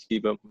that to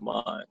keep in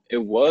mind.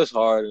 It was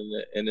hard,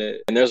 and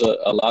there's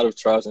a lot of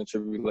trials and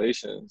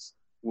tribulations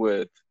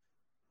with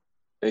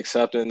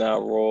accepting that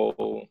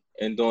role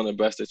and doing the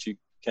best that you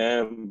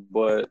can.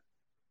 But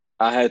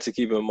I had to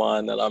keep in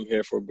mind that I'm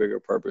here for a bigger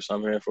purpose.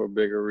 I'm here for a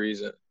bigger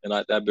reason. And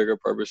that bigger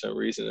purpose and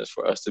reason is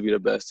for us to be the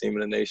best team in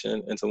the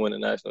nation and to win a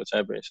national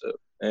championship.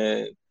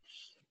 And,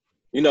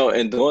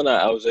 in doing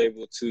that, I was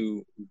able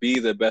to be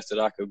the best that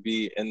I could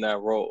be in that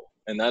role.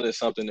 And that is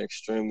something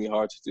extremely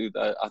hard to do.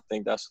 That I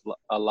think that's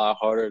a lot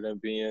harder than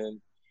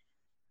being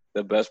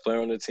the best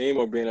player on the team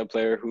or being a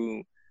player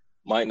who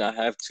might not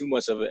have too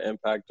much of an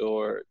impact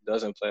or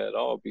doesn't play at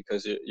all,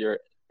 because you're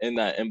in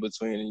that in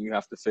between and you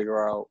have to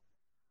figure out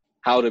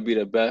how to be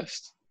the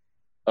best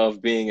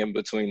of being in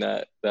between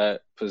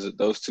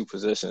those two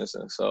positions.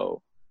 And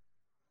so,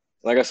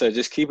 like I said,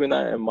 just keeping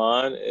that in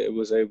mind, I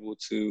was able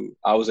to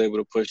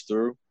push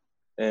through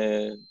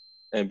and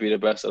be the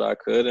best that I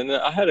could. And then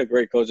I had a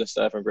great coaching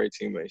staff and great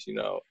teammates,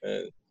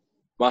 and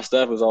my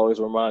staff was always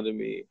reminding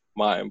me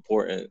my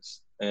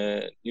importance.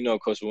 And,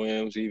 Coach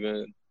Williams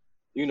even,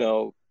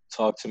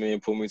 talked to me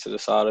and put me to the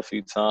side a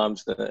few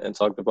times and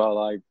talked about,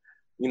 like,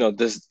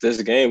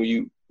 this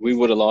game, we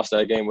would have lost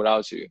that game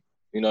without you.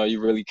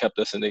 You really kept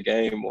us in the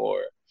game,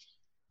 or,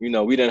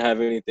 we didn't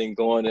have anything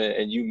going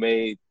and you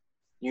made,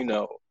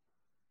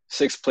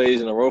 6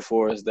 plays in a row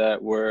for us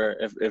that were,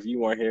 if you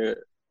weren't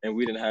here and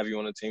we didn't have you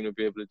on the team to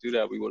be able to do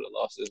that, we would have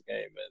lost this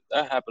game. And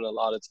that happened a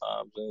lot of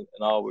times. And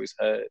I always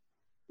had,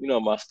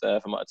 my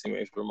staff and my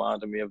teammates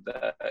reminded me of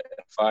that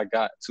if I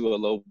got to a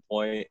low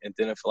point and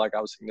didn't feel like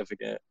I was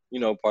significant,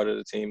 part of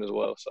the team as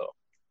well. So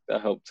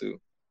that helped too.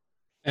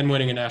 And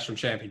winning a national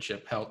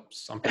championship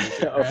helps. I'm pretty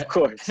sure, right? Of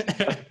course.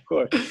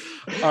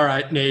 All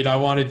right, Nate, I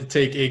wanted to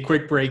take a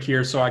quick break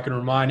here so I can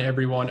remind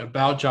everyone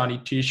about Johnny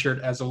T-Shirt.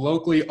 As a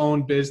locally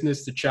owned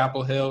business to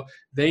Chapel Hill,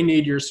 they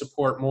need your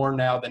support more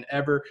now than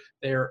ever.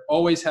 They're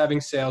always having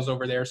sales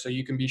over there, so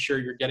you can be sure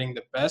you're getting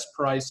the best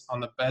price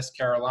on the best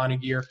Carolina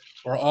gear.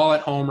 We're all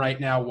at home right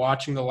now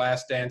watching the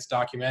Last Dance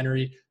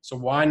documentary, so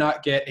why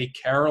not get a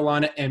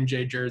Carolina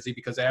MJ jersey?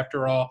 Because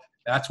after all,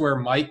 that's where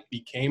Mike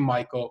became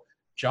Michael.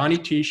 Johnny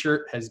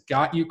T-Shirt has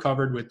got you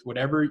covered with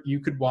whatever you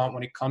could want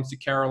when it comes to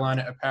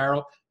Carolina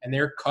apparel, and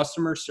their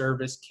customer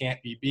service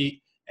can't be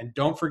beat. And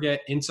don't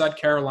forget, Inside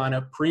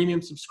Carolina premium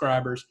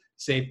subscribers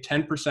save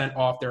 10%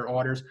 off their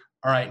orders.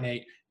 All right,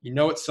 Nate,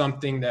 it's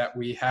something that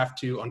we have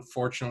to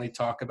unfortunately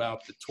talk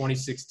about, the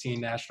 2016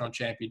 National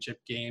Championship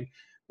game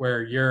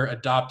where your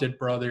adopted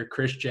brother,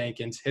 Chris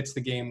Jenkins, hits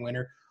the game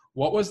winner.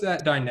 What was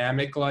that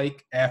dynamic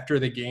like after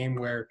the game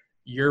where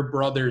your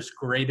brother's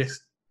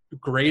greatest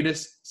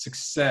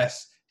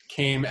success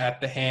came at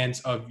the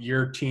hands of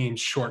your team's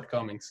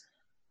shortcomings?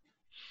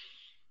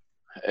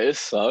 It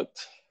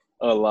sucked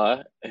a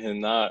lot,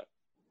 and not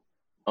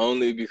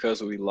only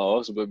because we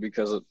lost, but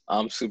because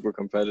I'm super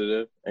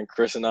competitive, and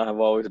Chris and I have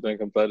always been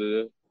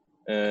competitive,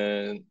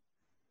 and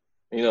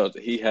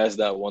he has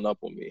that one up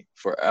on me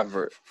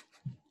forever.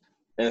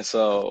 And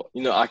so,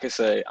 I can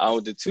say I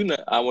went to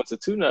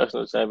 2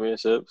 national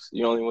championships.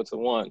 You only went to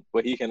 1,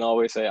 but he can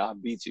always say I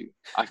beat you.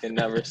 I can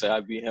never say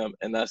I beat him,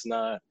 and that's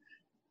not.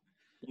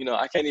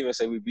 I can't even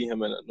say we beat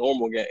him in a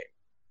normal game.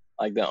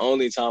 Like, the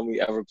only time we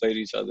ever played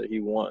each other, he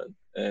won.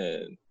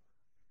 And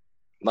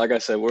like I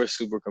said, we're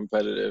super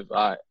competitive.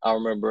 I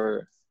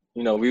remember,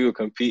 we would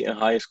compete in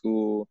high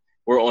school.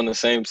 We're on the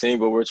same team,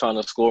 but we're trying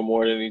to score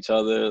more than each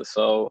other.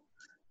 So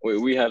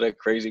we had a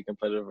crazy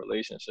competitive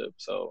relationship.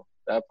 So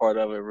that part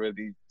of it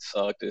really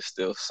sucked. It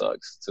still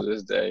sucks to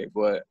this day,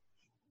 but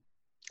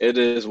it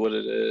is what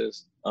it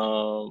is.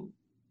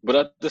 But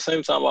at the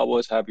same time, I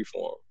was happy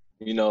for him.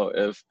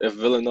 If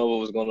Villanova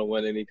was going to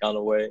win any kind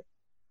of way,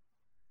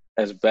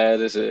 as bad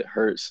as it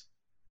hurts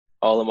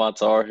all of my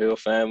Tar Heel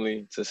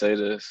family to say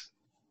this,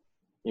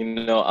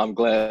 I'm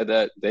glad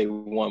that they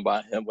won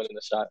by him winning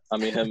the shot. I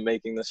mean, him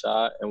making the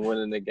shot and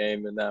winning the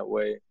game in that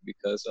way,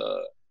 because,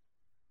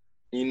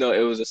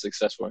 it was a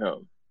success for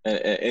him. And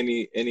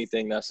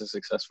anything that's a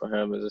success for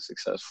him is a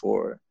success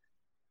for,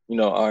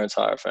 our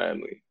entire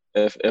family.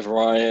 If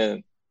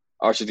Ryan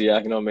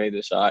Arcidiacono made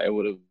the shot, it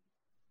would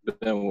have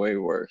been way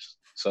worse.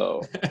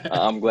 So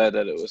I'm glad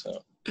that it was him.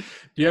 Do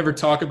you ever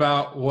talk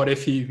about what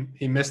if he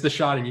missed the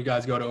shot and you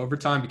guys go to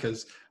overtime?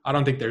 Because I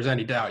don't think there's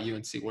any doubt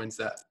UNC wins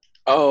that.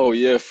 Oh,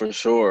 yeah, for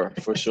sure.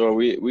 For sure.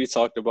 We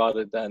talked about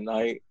it that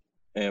night,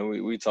 and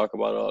we talk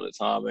about it all the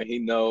time. And he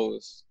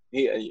knows,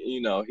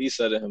 he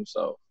said it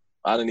himself.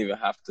 I didn't even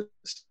have to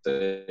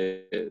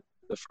say it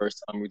the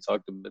first time we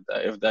talked about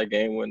that. If that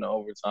game went to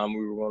overtime,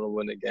 we were going to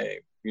win the game.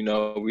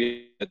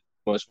 We had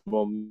much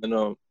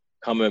momentum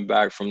coming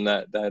back from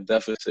that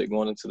deficit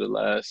going into the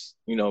last,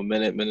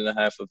 minute and a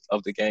half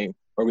of the game,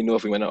 where we knew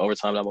if we went to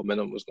overtime, that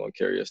momentum was going to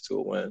carry us to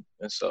a win.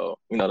 And so,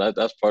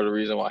 that's part of the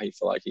reason why he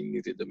felt like he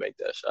needed to make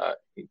that shot.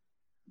 He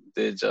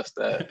did just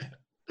that.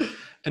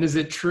 And is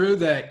it true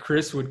that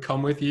Chris would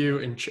come with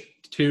you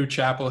to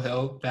Chapel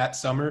Hill that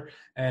summer?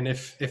 And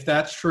if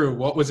that's true,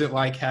 what was it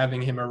like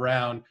having him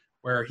around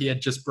where he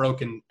had just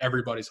broken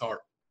everybody's heart?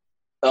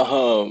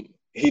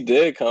 He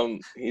did come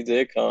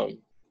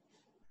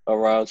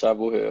around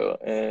Chapel Hill,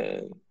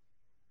 and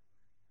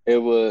it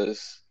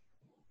was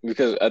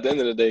because at the end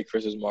of the day,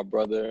 Chris is my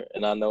brother,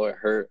 and I know it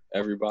hurt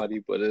everybody,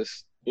 but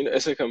it's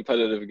a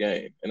competitive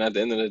game, and at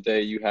the end of the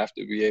day, you have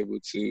to be able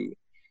to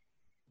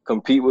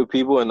compete with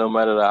people, and no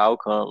matter the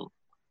outcome,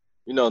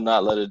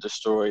 not let it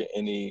destroy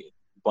any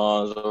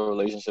bonds or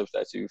relationships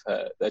that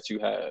you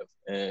have.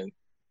 And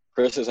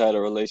Chris has had a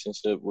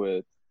relationship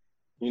with,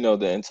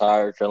 the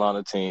entire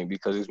Carolina team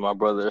because he's my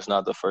brother. It's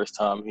not the first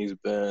time he's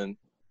been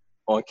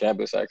on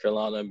campus at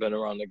Carolina and been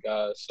around the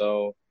guys.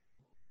 So,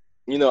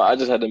 I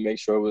just had to make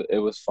sure it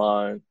was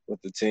fine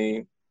with the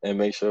team and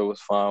make sure it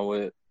was fine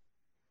with,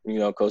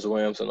 Coach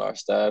Williams and our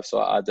staff. So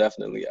I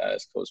definitely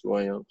asked Coach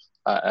Williams.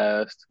 I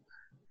asked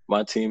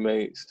my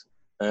teammates.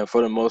 And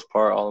for the most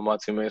part, all of my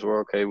teammates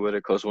were okay with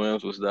it. Coach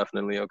Williams was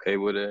definitely okay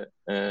with it.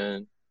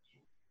 And,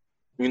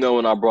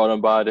 when I brought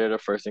him by there, the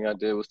first thing I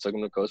did was took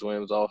him to Coach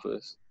Williams'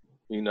 office.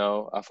 I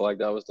feel like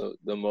that was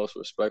the most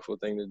respectful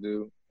thing to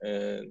do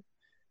and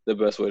the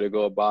best way to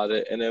go about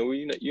it. And then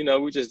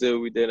we just did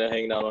what we did and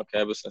hanging out on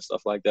campus and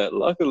stuff like that.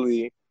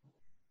 Luckily,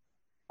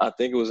 I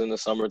think it was in the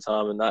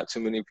summertime and not too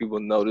many people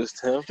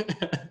noticed him.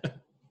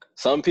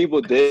 Some people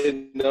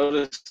did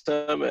notice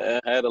him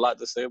and had a lot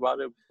to say about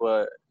it,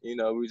 but,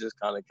 we just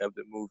kind of kept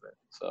it moving.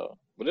 So,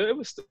 but it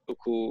was still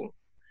cool.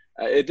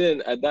 At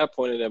that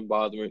point, it didn't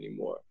bother me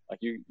anymore. Like,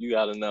 you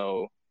got to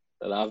know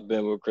that I've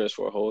been with Chris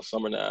for a whole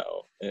summer now.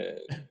 And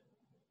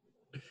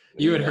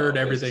you had heard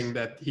everything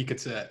that he could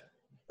say.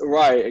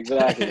 Right,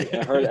 exactly.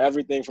 I heard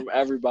everything from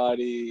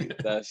everybody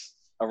that's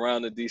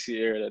around the DC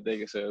area that they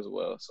could say as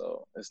well.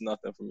 So it's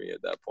nothing for me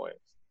at that point.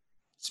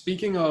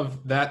 Speaking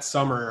of that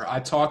summer, I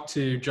talked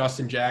to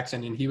Justin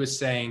Jackson, and he was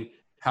saying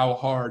how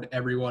hard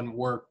everyone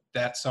worked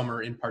that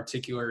summer in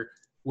particular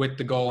with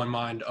the goal in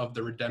mind of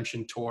the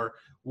redemption tour.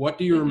 What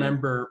do you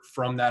remember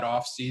from that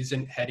off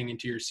season heading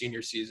into your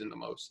senior season the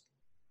most?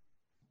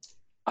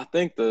 I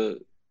think the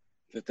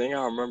thing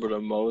I remember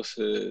the most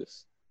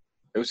is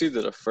it was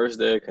either the first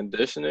day of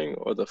conditioning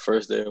or the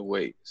first day of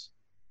weights.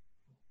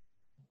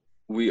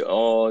 We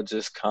all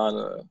just kind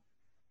of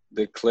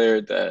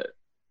declared that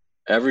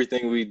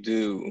everything we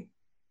do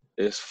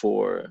is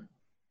for,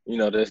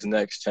 this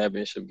next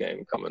championship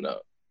game coming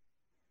up.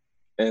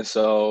 And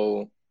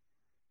so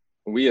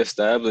we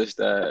established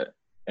that,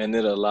 and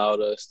it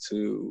allowed us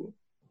to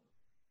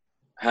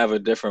have a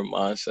different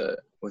mindset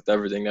with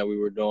everything that we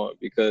were doing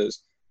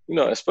because,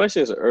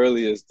 especially as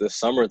early as the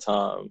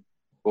summertime,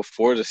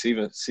 before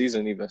the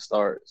season even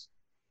starts,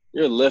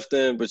 you're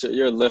lifting, but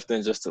you're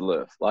lifting just to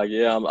lift. Like,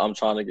 yeah, I'm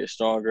trying to get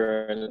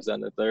stronger and it's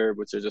and the third,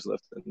 but you're just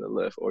lifting to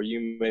lift. Or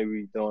you may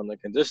be doing the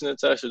conditioning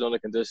test, you're doing the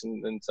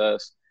conditioning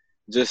test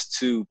just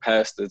to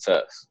pass the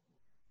test.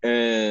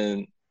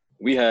 And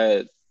we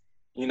had,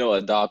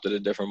 adopted a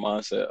different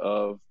mindset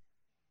of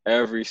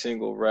every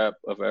single rep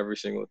of every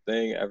single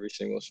thing, every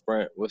single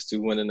sprint was to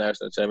win the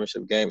national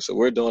championship game. So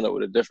we're doing it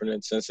with a different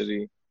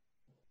intensity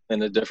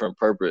and a different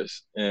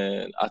purpose.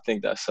 And I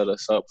think that set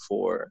us up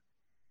for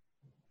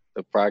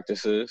the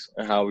practices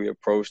and how we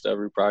approached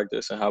every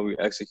practice and how we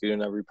executed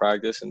in every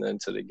practice, and then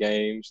to the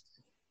games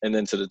and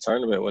then to the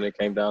tournament when it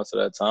came down to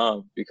that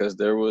time, because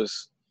there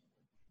was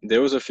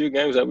a few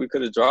games that we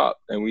could have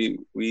dropped. And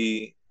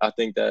I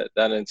think that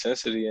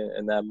intensity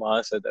and that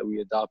mindset that we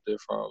adopted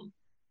from,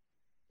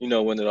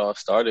 when it all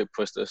started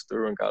pushed us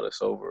through and got us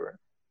over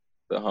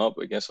the hump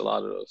against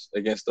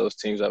those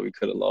teams that we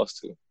could have lost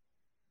to.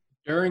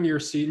 During your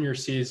senior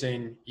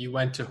season, you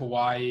went to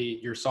Hawaii.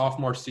 Your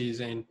sophomore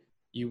season,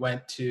 you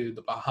went to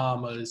the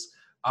Bahamas.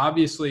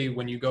 Obviously,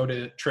 when you go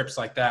to trips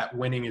like that,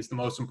 winning is the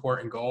most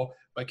important goal.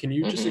 But can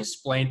you just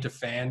explain to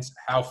fans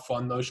how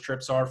fun those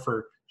trips are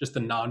for just the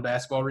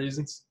non-basketball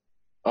reasons?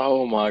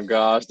 Oh, my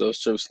gosh, those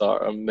trips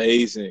are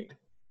amazing.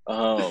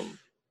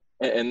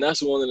 And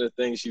that's one of the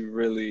things you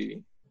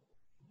really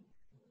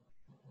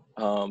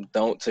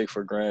don't take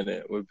for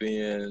granted with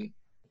being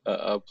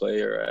a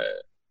player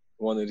at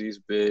one of these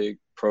big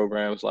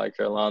programs like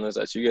Carolina's,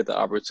 that you get the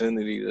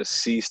opportunity to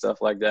see stuff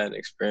like that and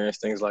experience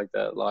things like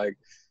that. Like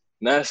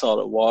Nassau,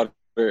 the water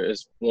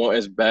is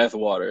bath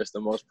water. It's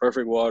the most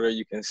perfect water.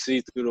 You can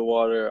see through the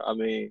water. I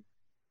mean,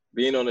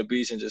 being on the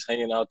beach and just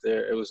hanging out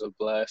there, it was a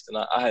blast. And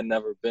I had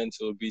never been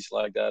to a beach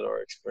like that or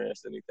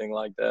experienced anything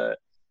like that.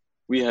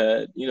 We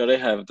had, they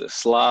have the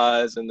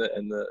slides and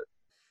the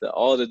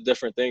all the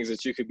different things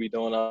that you could be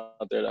doing out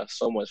there. That's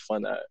so much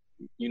fun that,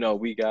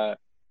 we got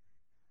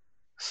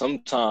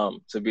some time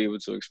to be able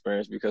to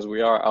experience, because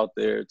we are out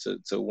there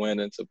to win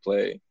and to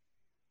play.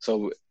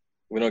 So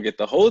we don't get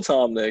the whole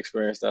time to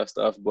experience that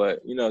stuff, but,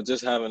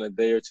 just having a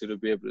day or two to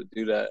be able to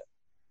do that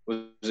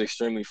was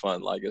extremely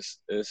fun. Like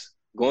it's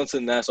going to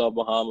Nassau,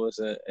 Bahamas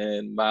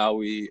and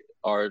Maui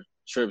are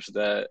trips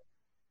that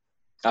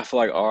I feel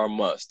like are a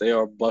must. They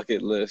are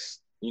bucket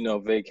list,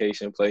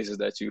 vacation places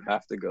that you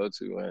have to go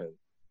to. And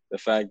the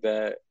fact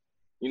that,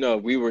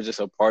 we were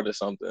just a part of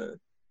something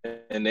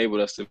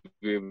enabled us to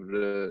be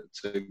able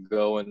to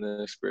go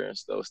and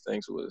experience those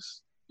things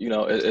was,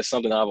 it's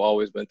something I've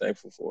always been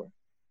thankful for.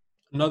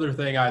 Another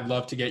thing I'd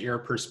love to get your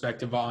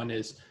perspective on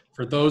is,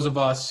 for those of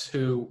us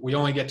who we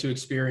only get to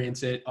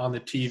experience it on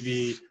the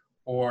TV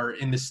or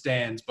in the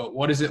stands, but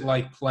what is it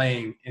like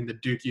playing in the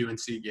Duke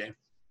UNC game?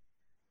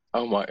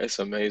 Oh my, it's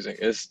amazing.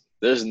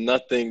 There's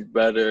nothing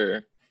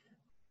better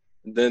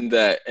than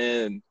that.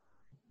 And,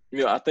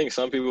 I think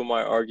some people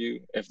might argue,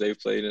 if they've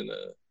played in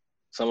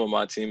some of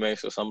my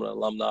teammates or some of the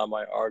alumni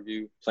might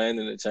argue, playing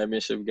in the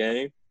championship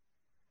game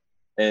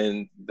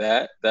And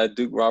that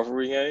Duke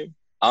rivalry game,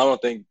 I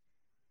don't think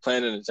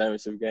playing in a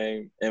championship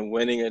game and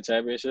winning a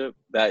championship,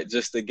 that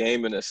just the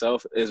game in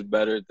itself is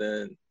better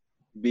than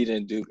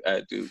beating Duke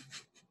at Duke.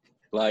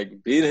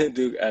 Like, beating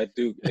Duke at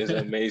Duke is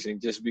amazing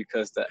just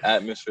because the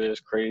atmosphere is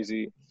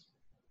crazy.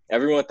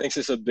 Everyone thinks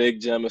it's a big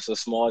gym. It's a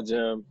small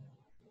gym.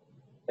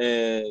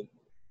 And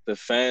the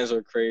fans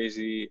are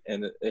crazy,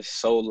 and it's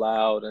so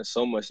loud and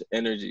so much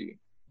energy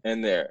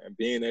in there. And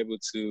being able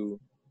to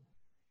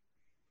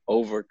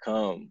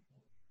overcome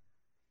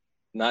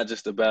not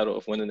just the battle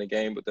of winning the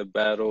game, but the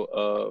battle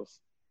of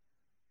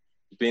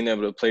being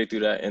able to play through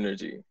that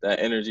energy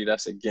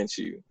that's against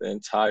you the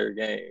entire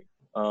game.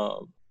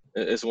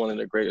 It's one of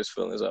the greatest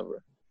feelings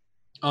ever.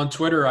 On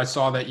Twitter, I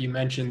saw that you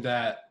mentioned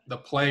that the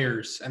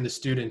players and the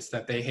students,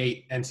 that they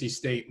hate NC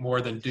State more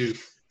than Duke.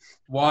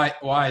 Why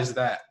is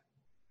that?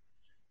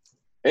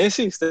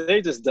 NC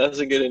State just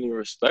doesn't get any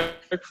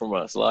respect from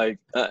us. Like,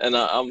 and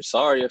I'm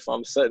sorry if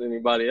I'm setting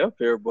anybody up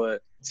here,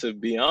 but to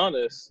be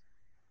honest,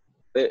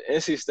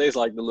 NC State's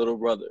like the little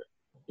brother.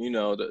 You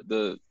know,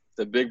 the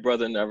big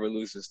brother never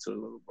loses to the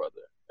little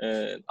brother.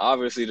 And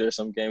obviously there's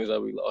some games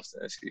that we lost to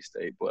NC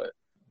State, but,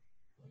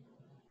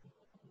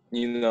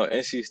 you know,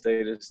 NC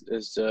State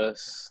is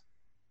just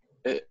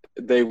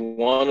they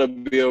want to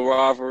be a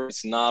rivalry.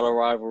 It's not a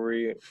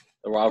rivalry.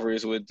 The rivalry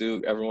is with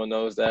Duke. Everyone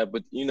knows that.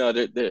 But, you know,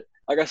 they're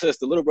like I said, it's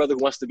the little brother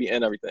who wants to be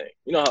in everything.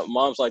 You know how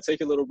mom's like, take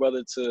your little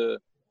brother to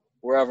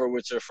wherever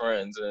with your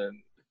friends.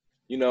 And,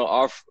 you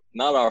know,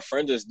 not our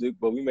friend is Duke,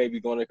 but we may be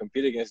going to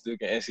compete against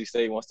Duke, and NC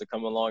State wants to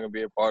come along and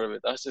be a part of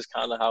it. That's just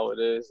kind of how it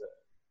is.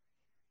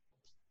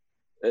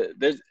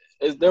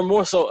 They're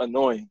more so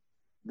annoying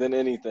than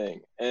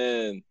anything.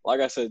 And like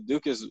I said,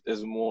 Duke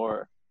is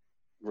more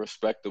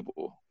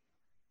respectable.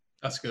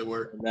 That's a good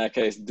word. In that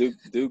case,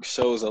 Duke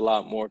shows a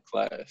lot more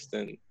class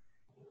than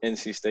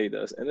NC State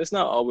does. And it's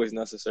not always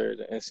necessary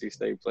the NC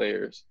State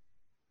players,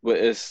 but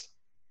it's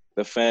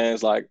the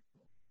fans. Like,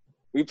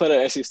 we played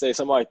at NC State,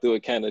 somebody threw a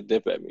can of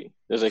dip at me.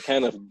 There's a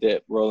can of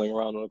dip rolling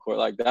around on the court.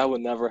 Like, that would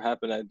never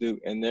happen at Duke.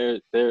 And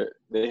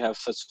they have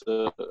such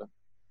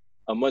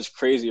a much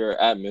crazier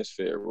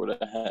atmosphere where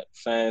the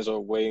fans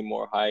are way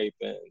more hype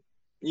and,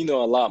 you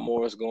know, a lot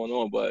more is going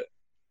on. But,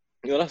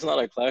 you know, that's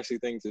not a classy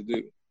thing to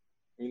do.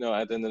 You know,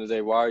 at the end of the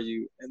day, why are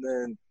you – and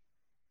then,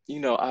 you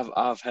know,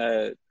 I've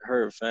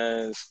heard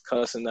fans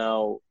cussing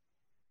out,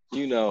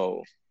 you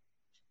know,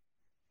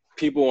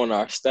 people on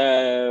our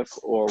staff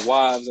or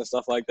wives and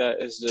stuff like that.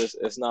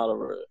 It's not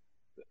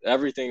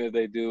everything that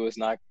they do is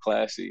not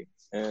classy.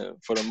 And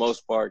for the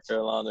most part,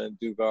 Carolina and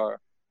Duke are,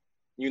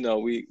 you know,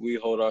 we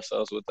hold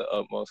ourselves with the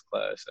utmost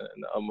class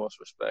and the utmost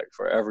respect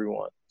for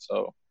everyone.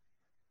 So.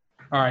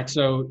 All right,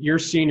 so your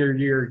senior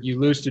year, you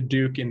lose to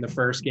Duke in the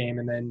first game,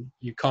 and then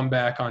you come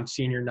back on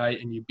senior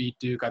night and you beat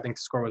Duke. I think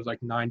the score was like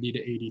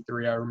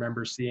 90-83, I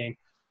remember seeing.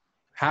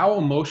 How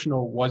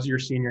emotional was your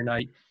senior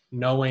night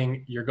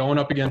knowing you're going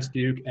up against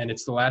Duke and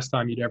it's the last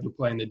time you'd ever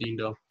play in the Dean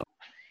Dome?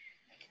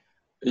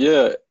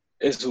 Yeah,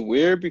 it's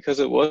weird because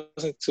it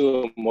wasn't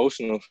too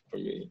emotional for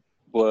me,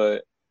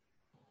 but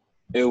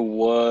it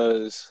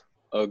was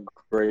a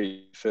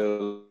great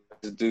feeling.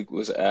 Duke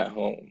was at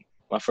home.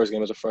 My first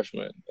game as a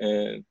freshman,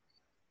 and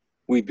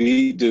we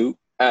beat Duke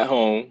at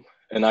home,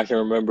 and I can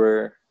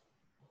remember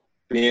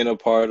being a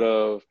part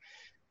of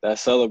that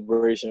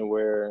celebration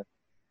where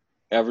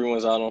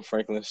everyone's out on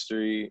Franklin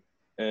Street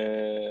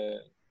and,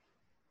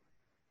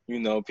 you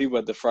know, people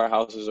at the frat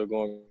houses are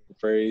going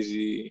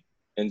crazy.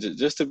 And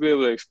just to be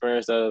able to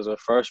experience that as a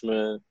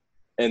freshman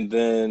and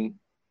then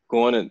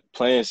going and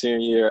playing senior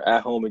year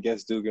at home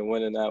against Duke and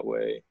winning that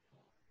way,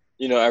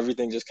 you know,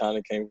 everything just kind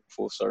of came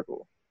full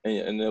circle.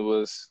 And it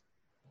was,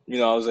 you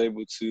know, I was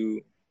able to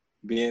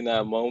be in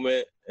that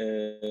moment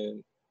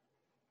and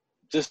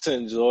just to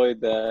enjoy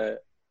that,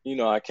 you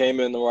know, I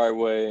came in the right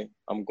way,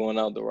 I'm going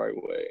out the right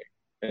way.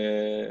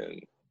 And,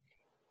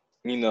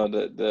 you know,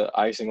 the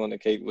icing on the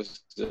cake was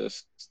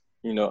just,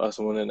 you know, us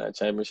winning that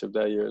championship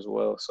that year as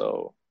well.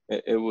 So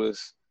it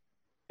was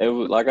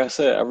like I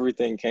said,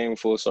 everything came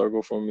full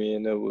circle for me,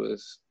 and it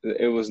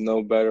was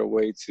no better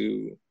way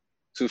to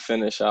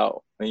finish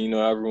out. And, you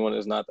know, everyone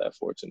is not that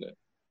fortunate.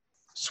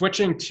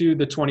 Switching to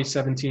the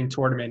 2017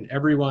 tournament,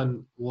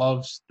 everyone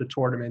loves the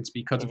tournaments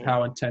because of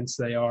how intense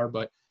they are.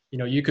 But, you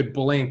know, you could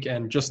blink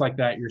and just like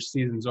that, your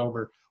season's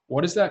over.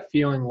 What is that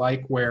feeling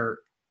like where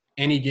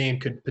any game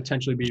could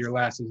potentially be your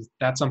last? Is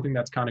that something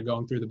that's kind of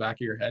going through the back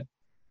of your head?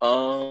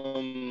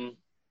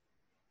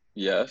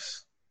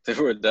 Yes.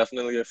 There were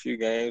definitely a few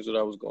games that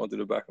I was going through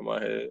the back of my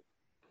head.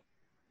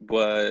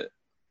 But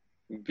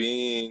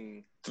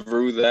being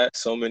through that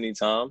so many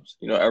times,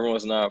 you know,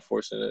 everyone's not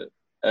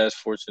as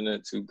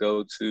fortunate to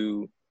go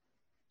to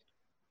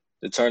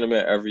the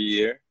tournament every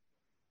year.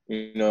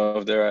 You know,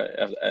 if they're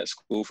at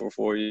school for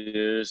 4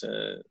 years,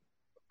 and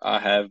I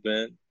have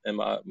been, and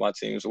my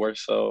teams were,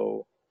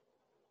 so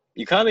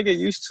you kind of get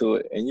used to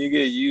it, and you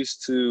get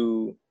used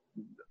to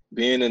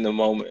being in the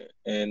moment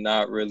and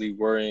not really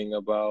worrying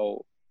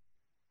about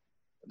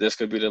this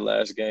could be the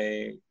last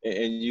game,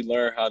 and you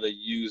learn how to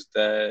use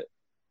that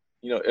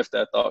if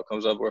that thought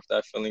comes up or if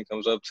that feeling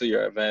comes up, to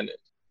your advantage,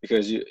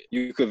 because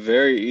you could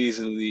very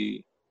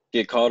easily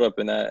get caught up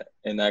in that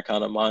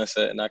kind of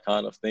mindset and that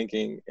kind of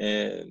thinking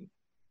and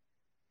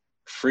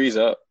freeze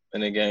up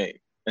in a game.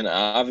 And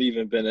I've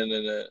even been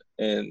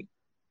in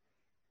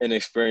an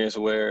experience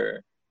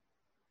where,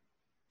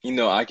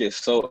 I get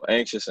so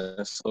anxious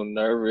and so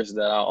nervous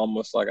that I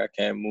almost like I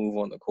can't move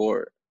on the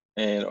court,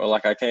 or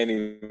like I can't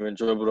even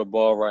dribble the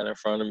ball right in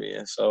front of me.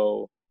 And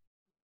so,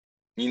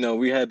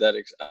 I've had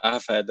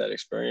that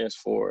experience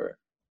for,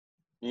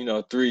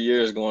 3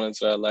 years going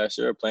into that last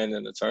year playing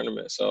in the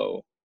tournament.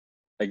 So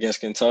against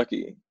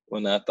Kentucky,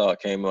 when that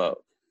thought came up,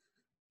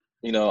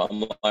 I'm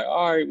like,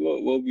 all right,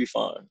 we'll be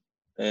fine.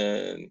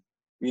 And,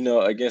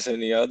 against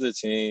any other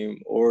team,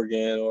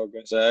 Oregon or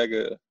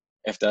Gonzaga,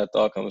 if that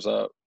thought comes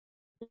up,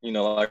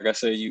 like I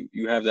said,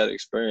 you have that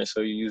experience,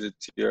 so you use it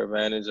to your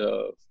advantage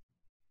of,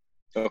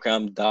 okay,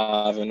 I'm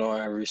diving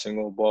on every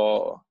single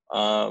ball.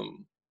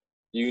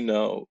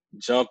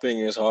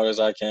 Jumping as hard as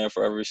I can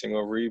for every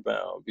single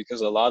rebound,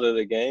 because a lot of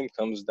the game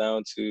comes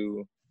down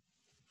to,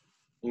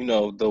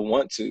 the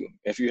want to.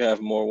 If you have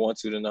more want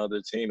to than the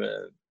other team,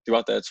 and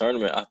throughout that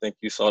tournament, I think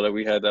you saw that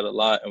we had that a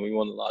lot, and we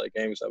won a lot of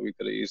games that we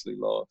could have easily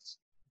lost.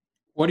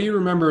 What do you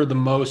remember the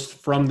most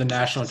from the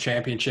national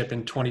championship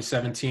in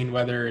 2017,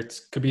 whether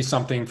it could be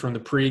something from the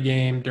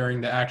pregame,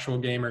 during the actual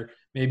game, or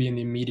maybe in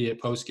the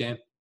immediate postgame?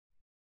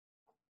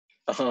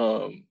 What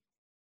do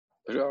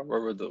I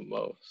remember the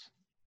most?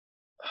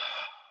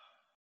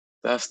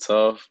 That's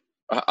tough.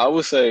 I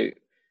would say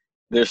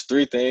there's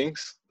 3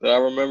 things that I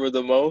remember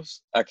the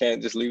most. I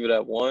can't just leave it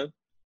at one.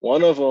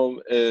 One of them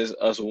is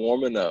us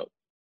warming up,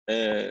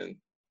 and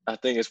I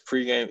think it's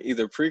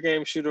either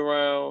pregame shoot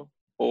around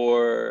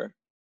or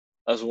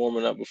us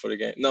warming up before the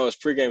game. No, it's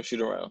pregame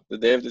shoot around, the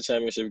day of the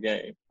championship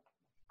game.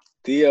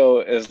 Theo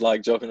is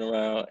like joking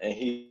around, and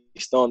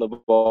he's throwing the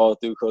ball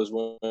through Coach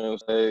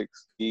Williams'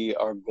 legs. We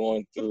are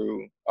going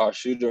through our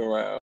shoot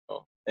around,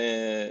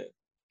 and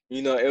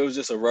it was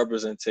just a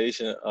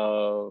representation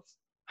of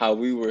how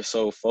we were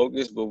so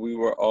focused, but we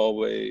were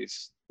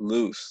always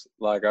loose.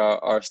 Like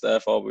our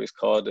staff always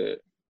called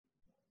it,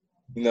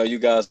 you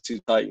guys too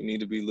tight. You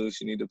need to be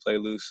loose. You need to play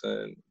loose.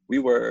 And we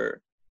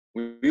were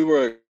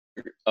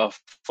a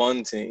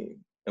fun team,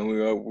 and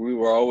we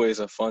were always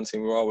a fun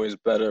team. We were always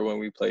better when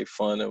we played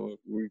fun and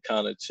we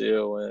kind of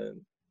chill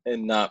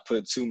and not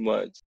put too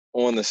much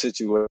on the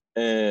situation.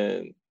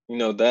 And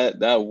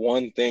that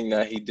one thing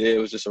that he did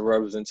was just a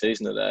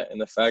representation of that.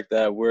 And the fact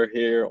that we're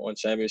here on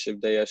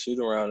championship day at shoot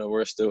around and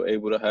we're still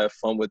able to have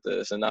fun with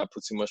this and not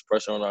put too much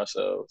pressure on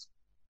ourselves,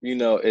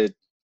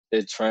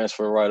 it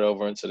transferred right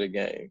over into the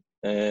game.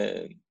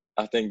 And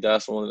I think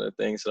that's one of the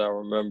things that I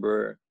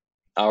remember.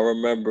 I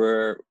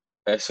remember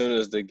as soon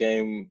as the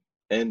game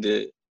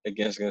ended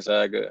against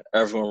Gonzaga,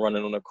 everyone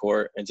running on the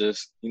court and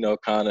just,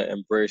 kind of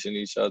embracing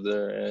each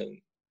other, and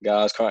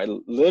guys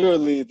crying.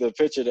 Literally the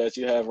picture that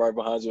you have right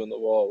behind you on the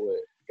wall with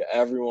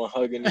everyone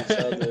hugging each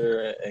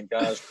other and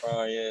guys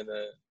crying.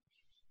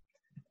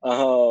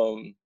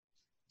 And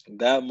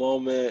that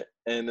moment,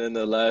 and then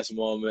the last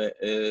moment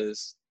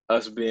is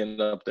us being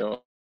up there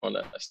on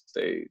that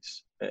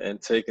stage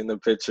and taking the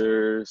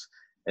pictures,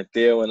 and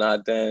Theo and I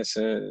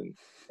dancing,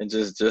 and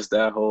just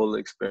that whole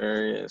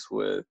experience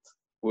with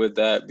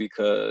that,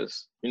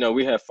 because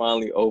we had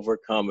finally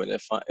overcome it.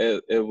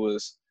 It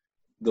was,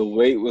 the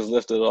weight was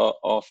lifted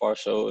off our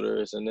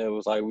shoulders, and it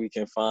was like we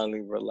can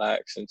finally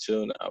relax and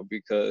chill now,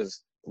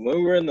 because when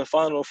we were in the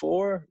Final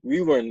Four,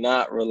 we were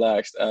not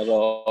relaxed at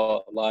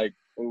all. Like,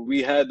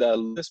 we had that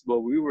list,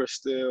 but we were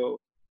still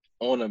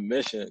on a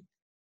mission,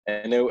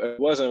 and it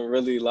wasn't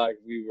really like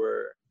we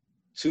were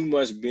too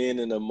much being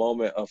in the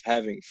moment of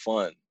having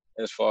fun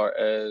as far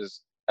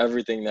as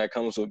everything that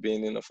comes with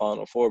being in the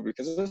Final Four,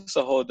 because it's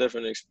a whole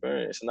different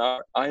experience. And I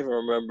even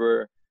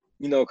remember,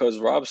 because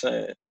Rob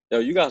saying,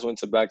 you guys went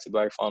to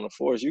back-to-back Final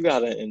Fours. You got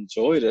to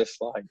enjoy this.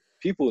 Like,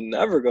 people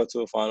never go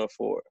to a Final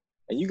Four.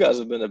 And you guys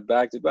have been to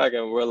back-to-back,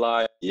 and we're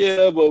like,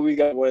 yeah, but we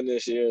got to win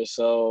this year,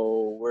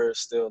 so we're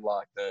still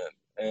locked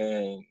in.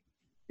 And,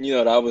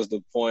 that was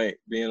the point,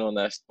 being on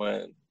that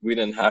when we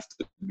didn't have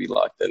to be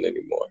locked in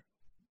anymore.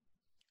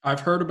 I've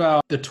heard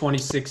about the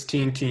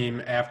 2016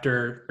 team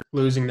after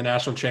losing the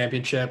national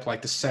championship,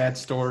 like the sad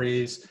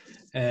stories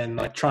and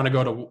like trying to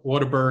go to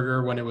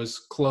Whataburger when it was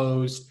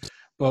closed.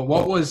 But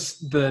what was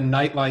the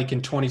night like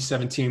in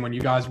 2017 when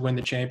you guys win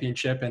the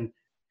championship and,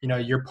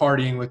 you're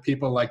partying with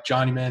people like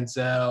Johnny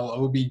Manziel,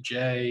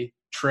 OBJ,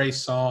 Trey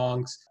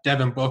Songz,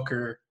 Devin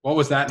Booker? What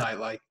was that night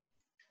like?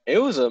 It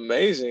was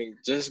amazing,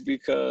 just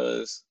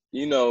because,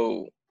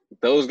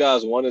 those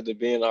guys wanted to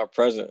be in our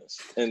presence.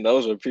 And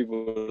those were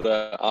people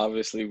that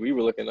obviously we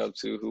were looking up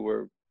to, who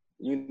were,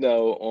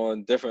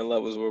 on different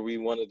levels where we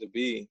wanted to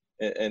be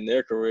in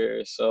their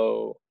careers.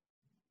 So,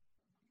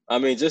 I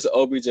mean, just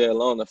OBJ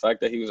alone, the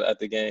fact that he was at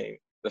the game,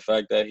 the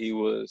fact that he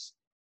was,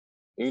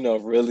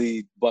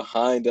 really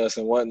behind us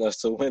and wanting us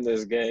to win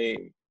this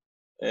game,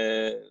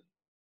 and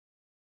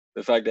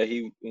the fact that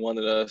he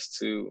wanted us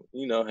to,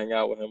 hang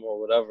out with him or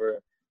whatever,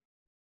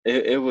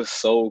 it was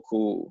so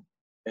cool.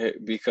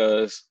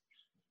 because,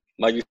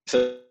 like you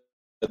said,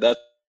 that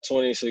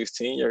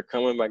 2016 year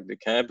coming back to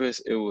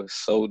campus, it was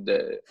so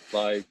dead.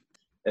 Like,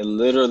 it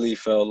literally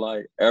felt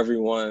like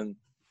everyone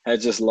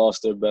had just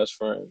lost their best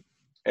friend.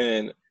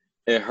 And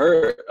it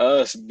hurt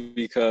us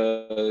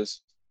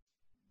because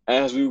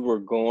as we were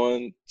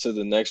going to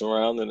the next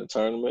round in the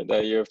tournament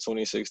that year of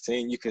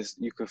 2016, you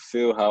could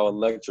feel how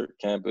electric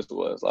campus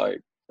was. Like,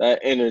 that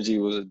energy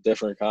was a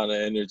different kind of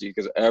energy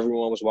because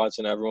everyone was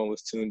watching, everyone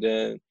was tuned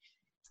in.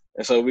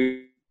 And so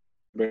we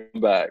bring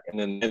back, and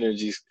then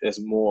energy is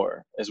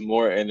more. It's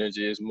more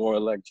energy. It's more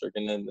electric.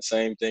 And then the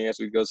same thing as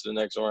we go to the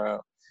next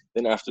round.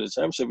 Then after the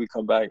championship, we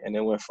come back, and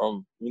it went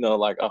from,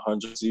 like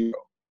 100-0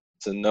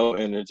 to no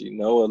energy,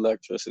 no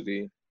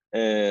electricity.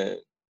 And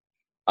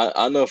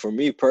I know for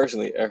me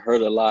personally, it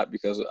hurt a lot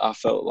because I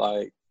felt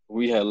like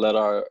we had let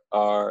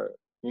our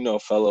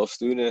fellow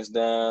students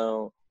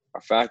down,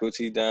 our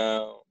faculty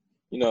down.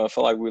 I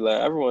felt like we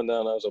let everyone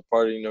down that was a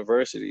part of the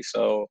university.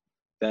 So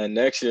that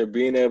next year,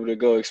 being able to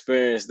go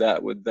experience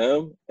that with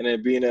them, and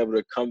then being able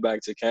to come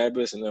back to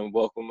campus and then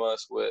welcome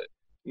us with,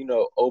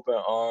 open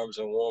arms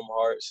and warm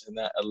hearts, and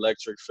that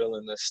electric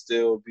feeling to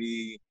still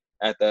be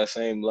at that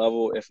same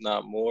level, if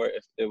not more.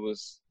 If it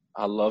was,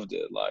 I loved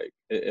it. Like,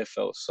 it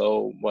felt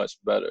so much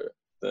better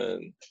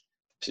than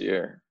this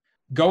year.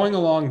 Going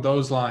along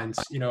those lines,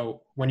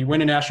 when you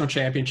win a national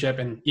championship,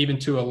 and even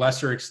to a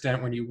lesser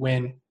extent when you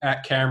win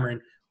at Cameron,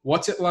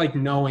 what's it like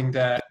knowing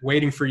that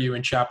waiting for you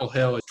in Chapel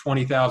Hill is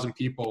 20,000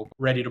 people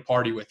ready to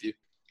party with you?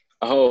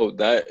 Oh,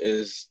 that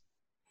is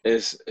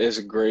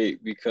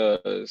great,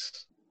 because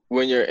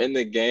when you're in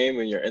the game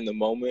and you're in the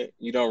moment,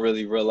 you don't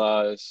really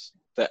realize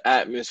the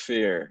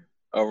atmosphere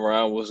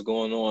around what's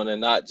going on, and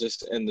not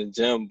just in the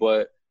gym,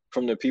 but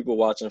from the people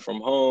watching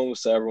from home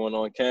to everyone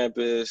on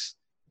campus.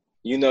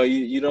 You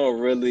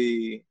don't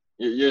really –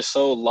 you're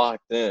so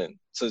locked in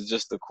to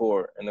just the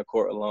court and the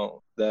court alone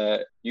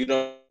that you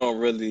don't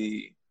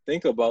really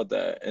think about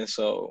that. And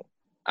so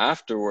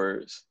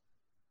afterwards,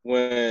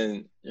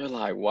 when you're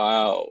like,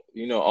 wow,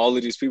 all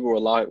of these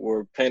people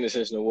were paying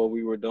attention to what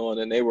we were doing,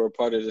 and they were a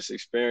part of this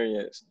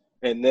experience.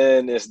 And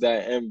then it's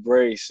that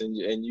embrace, and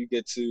you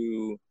get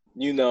to,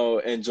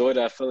 enjoy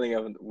that feeling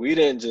of, we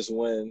didn't just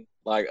win,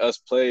 like us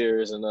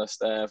players and us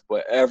staff,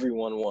 but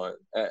everyone won.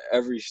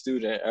 Every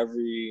student,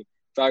 every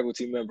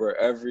faculty member,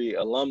 every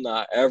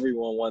alumni,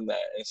 everyone won that.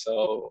 And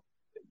so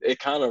it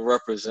kind of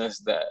represents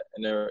that.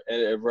 And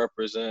it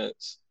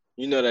represents,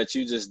 that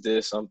you just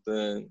did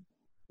something.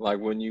 Like,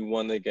 when you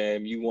won that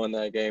game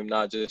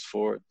not just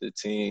for the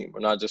team or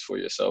not just for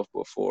yourself,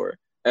 but for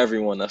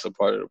everyone that's a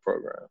part of the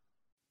program.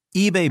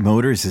 eBay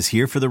Motors is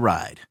here for the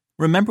ride.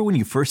 Remember when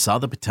you first saw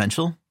the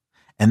potential?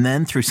 And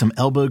then through some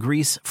elbow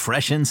grease,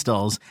 fresh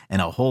installs,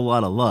 and a whole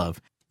lot of love,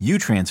 you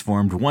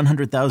transformed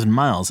 100,000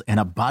 miles and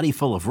a body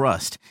full of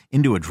rust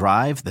into a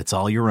drive that's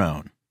all your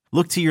own.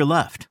 Look to your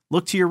left.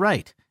 Look to your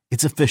right.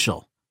 It's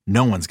official.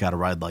 No one's got a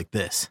ride like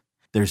this.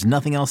 There's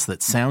nothing else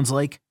that sounds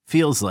like,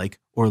 feels like,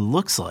 or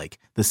looks like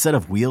the set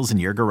of wheels in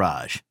your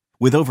garage.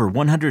 With over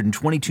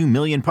 122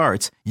 million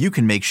parts, you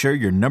can make sure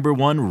your number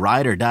one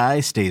ride or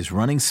die stays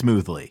running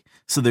smoothly,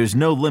 so there's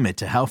no limit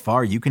to how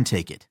far you can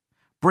take it.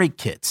 Brake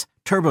kits,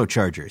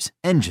 turbochargers,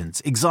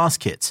 engines, exhaust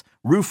kits,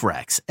 roof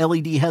racks,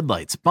 LED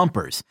headlights,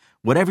 bumpers,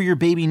 whatever your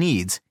baby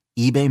needs,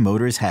 eBay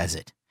Motors has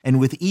it. And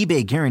with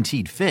eBay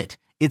Guaranteed Fit,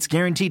 it's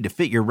guaranteed to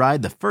fit your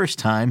ride the first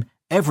time,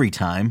 every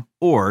time,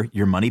 or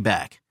your money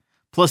back.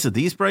 Plus, at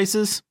these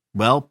prices,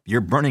 well,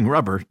 you're burning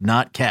rubber,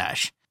 not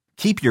cash.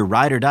 Keep your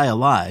ride or die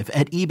alive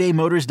at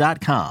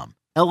ebaymotors.com.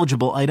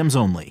 Eligible items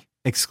only.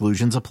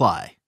 Exclusions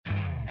apply.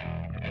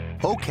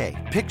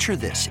 Okay, picture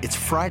this. It's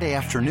Friday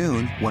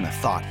afternoon when a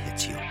thought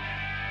hits you.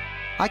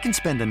 I can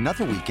spend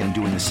another weekend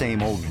doing the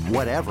same old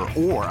whatever,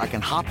 or I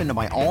can hop into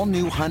my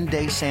all-new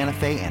Hyundai Santa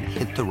Fe and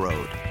hit the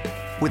road.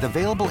 With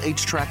available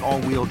H-Track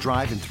all-wheel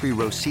drive and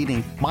 3-row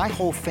seating, my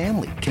whole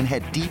family can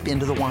head deep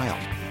into the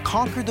wild.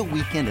 Conquer the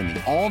weekend in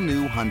the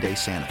all-new Hyundai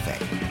Santa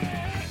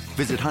Fe.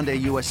 Visit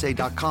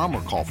HyundaiUSA.com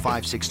or call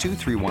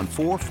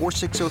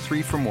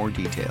 562-314-4603 for more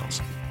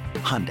details.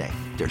 Hyundai,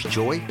 there's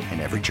joy in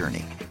every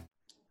journey.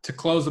 To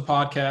close the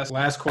podcast,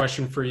 last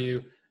question for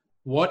you.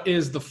 What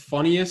is the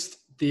funniest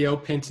Theo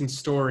Pinson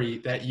story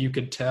that you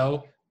could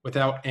tell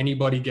without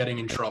anybody getting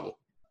in trouble?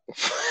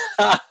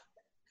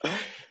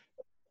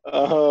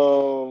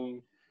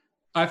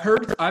 I've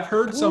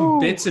heard some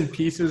bits and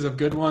pieces of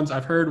good ones.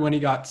 I've heard when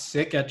he got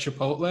sick at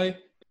Chipotle,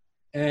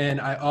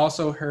 and I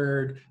also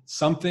heard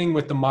something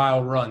with the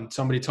mile run.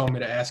 Somebody told me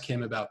to ask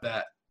him about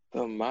that.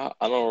 The mile?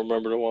 I don't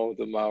remember the one with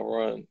the mile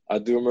run. I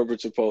do remember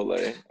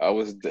Chipotle. I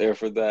was there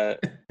for that.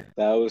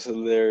 That was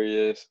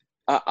hilarious.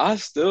 I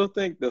still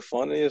think the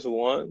funniest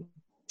one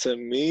to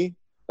me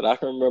that I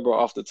can remember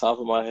off the top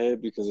of my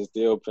head, because the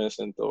Theo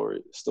Pinson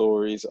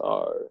stories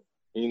are,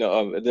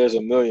 there's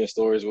a million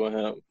stories with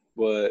him,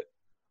 but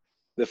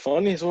the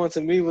funniest one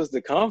to me was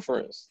the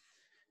conference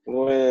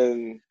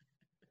when,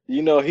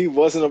 he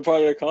wasn't a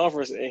part of the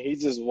conference and he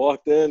just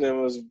walked in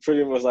and was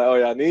pretty much like, oh,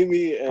 y'all need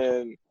me?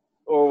 And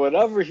or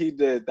whatever he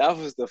did, that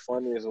was the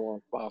funniest one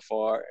by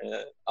far. And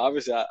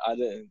obviously I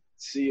didn't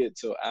see it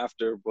till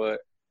after, but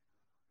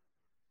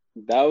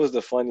that was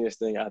the funniest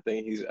thing I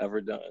think he's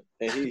ever done.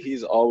 And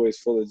he's always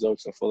full of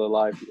jokes and full of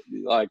life.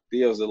 Like,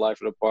 Theo's the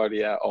life of the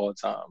party at all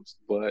times.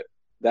 But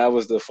that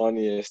was the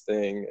funniest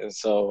thing. And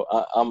so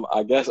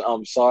I guess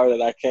I'm sorry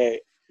that I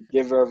can't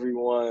give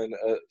everyone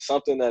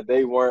something that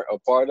they weren't a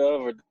part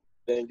of or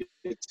didn't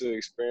get to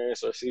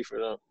experience or see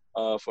for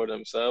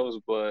themselves.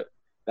 But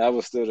that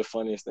was still the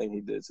funniest thing he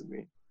did to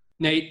me.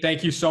 Nate,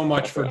 thank you so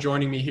much for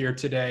joining me here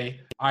today.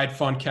 I had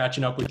fun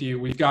catching up with you.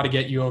 We've got to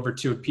get you over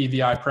to a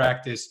PVI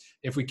practice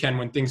if we can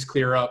when things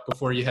clear up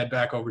before you head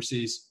back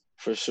overseas.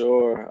 For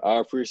sure. I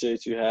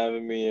appreciate you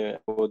having me, and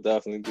we'll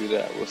definitely do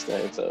that. We'll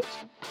stay in touch.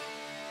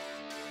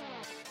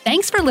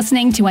 Thanks for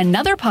listening to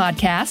another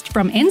podcast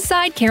from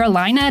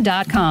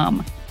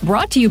InsideCarolina.com.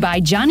 Brought to you by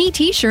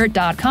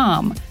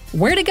JohnnyT-shirt.com.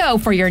 Where to go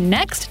for your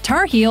next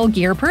Tar Heel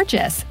gear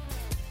purchase.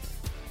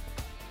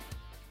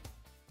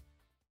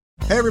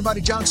 Hey everybody,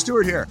 Jon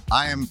Stewart here.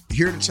 I am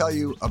here to tell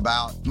you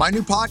about my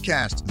new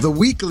podcast, The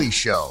Weekly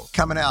Show,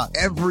 coming out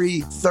every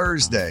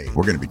Thursday.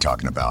 We're going to be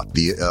talking about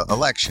the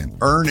election,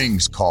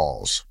 earnings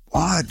calls.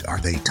 What are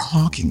they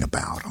talking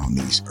about on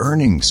these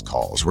earnings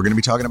calls? We're going to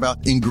be talking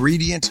about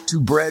ingredient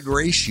to bread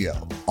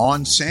ratio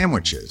on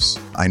sandwiches.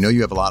 I know you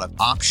have a lot of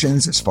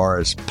options as far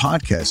as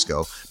podcasts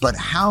go, but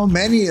how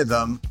many of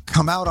them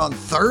come out on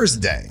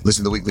Thursday?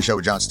 Listen to The Weekly Show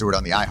with Jon Stewart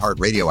on the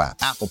iHeartRadio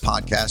app, Apple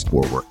Podcast,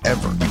 or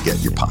wherever you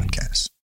get your podcasts.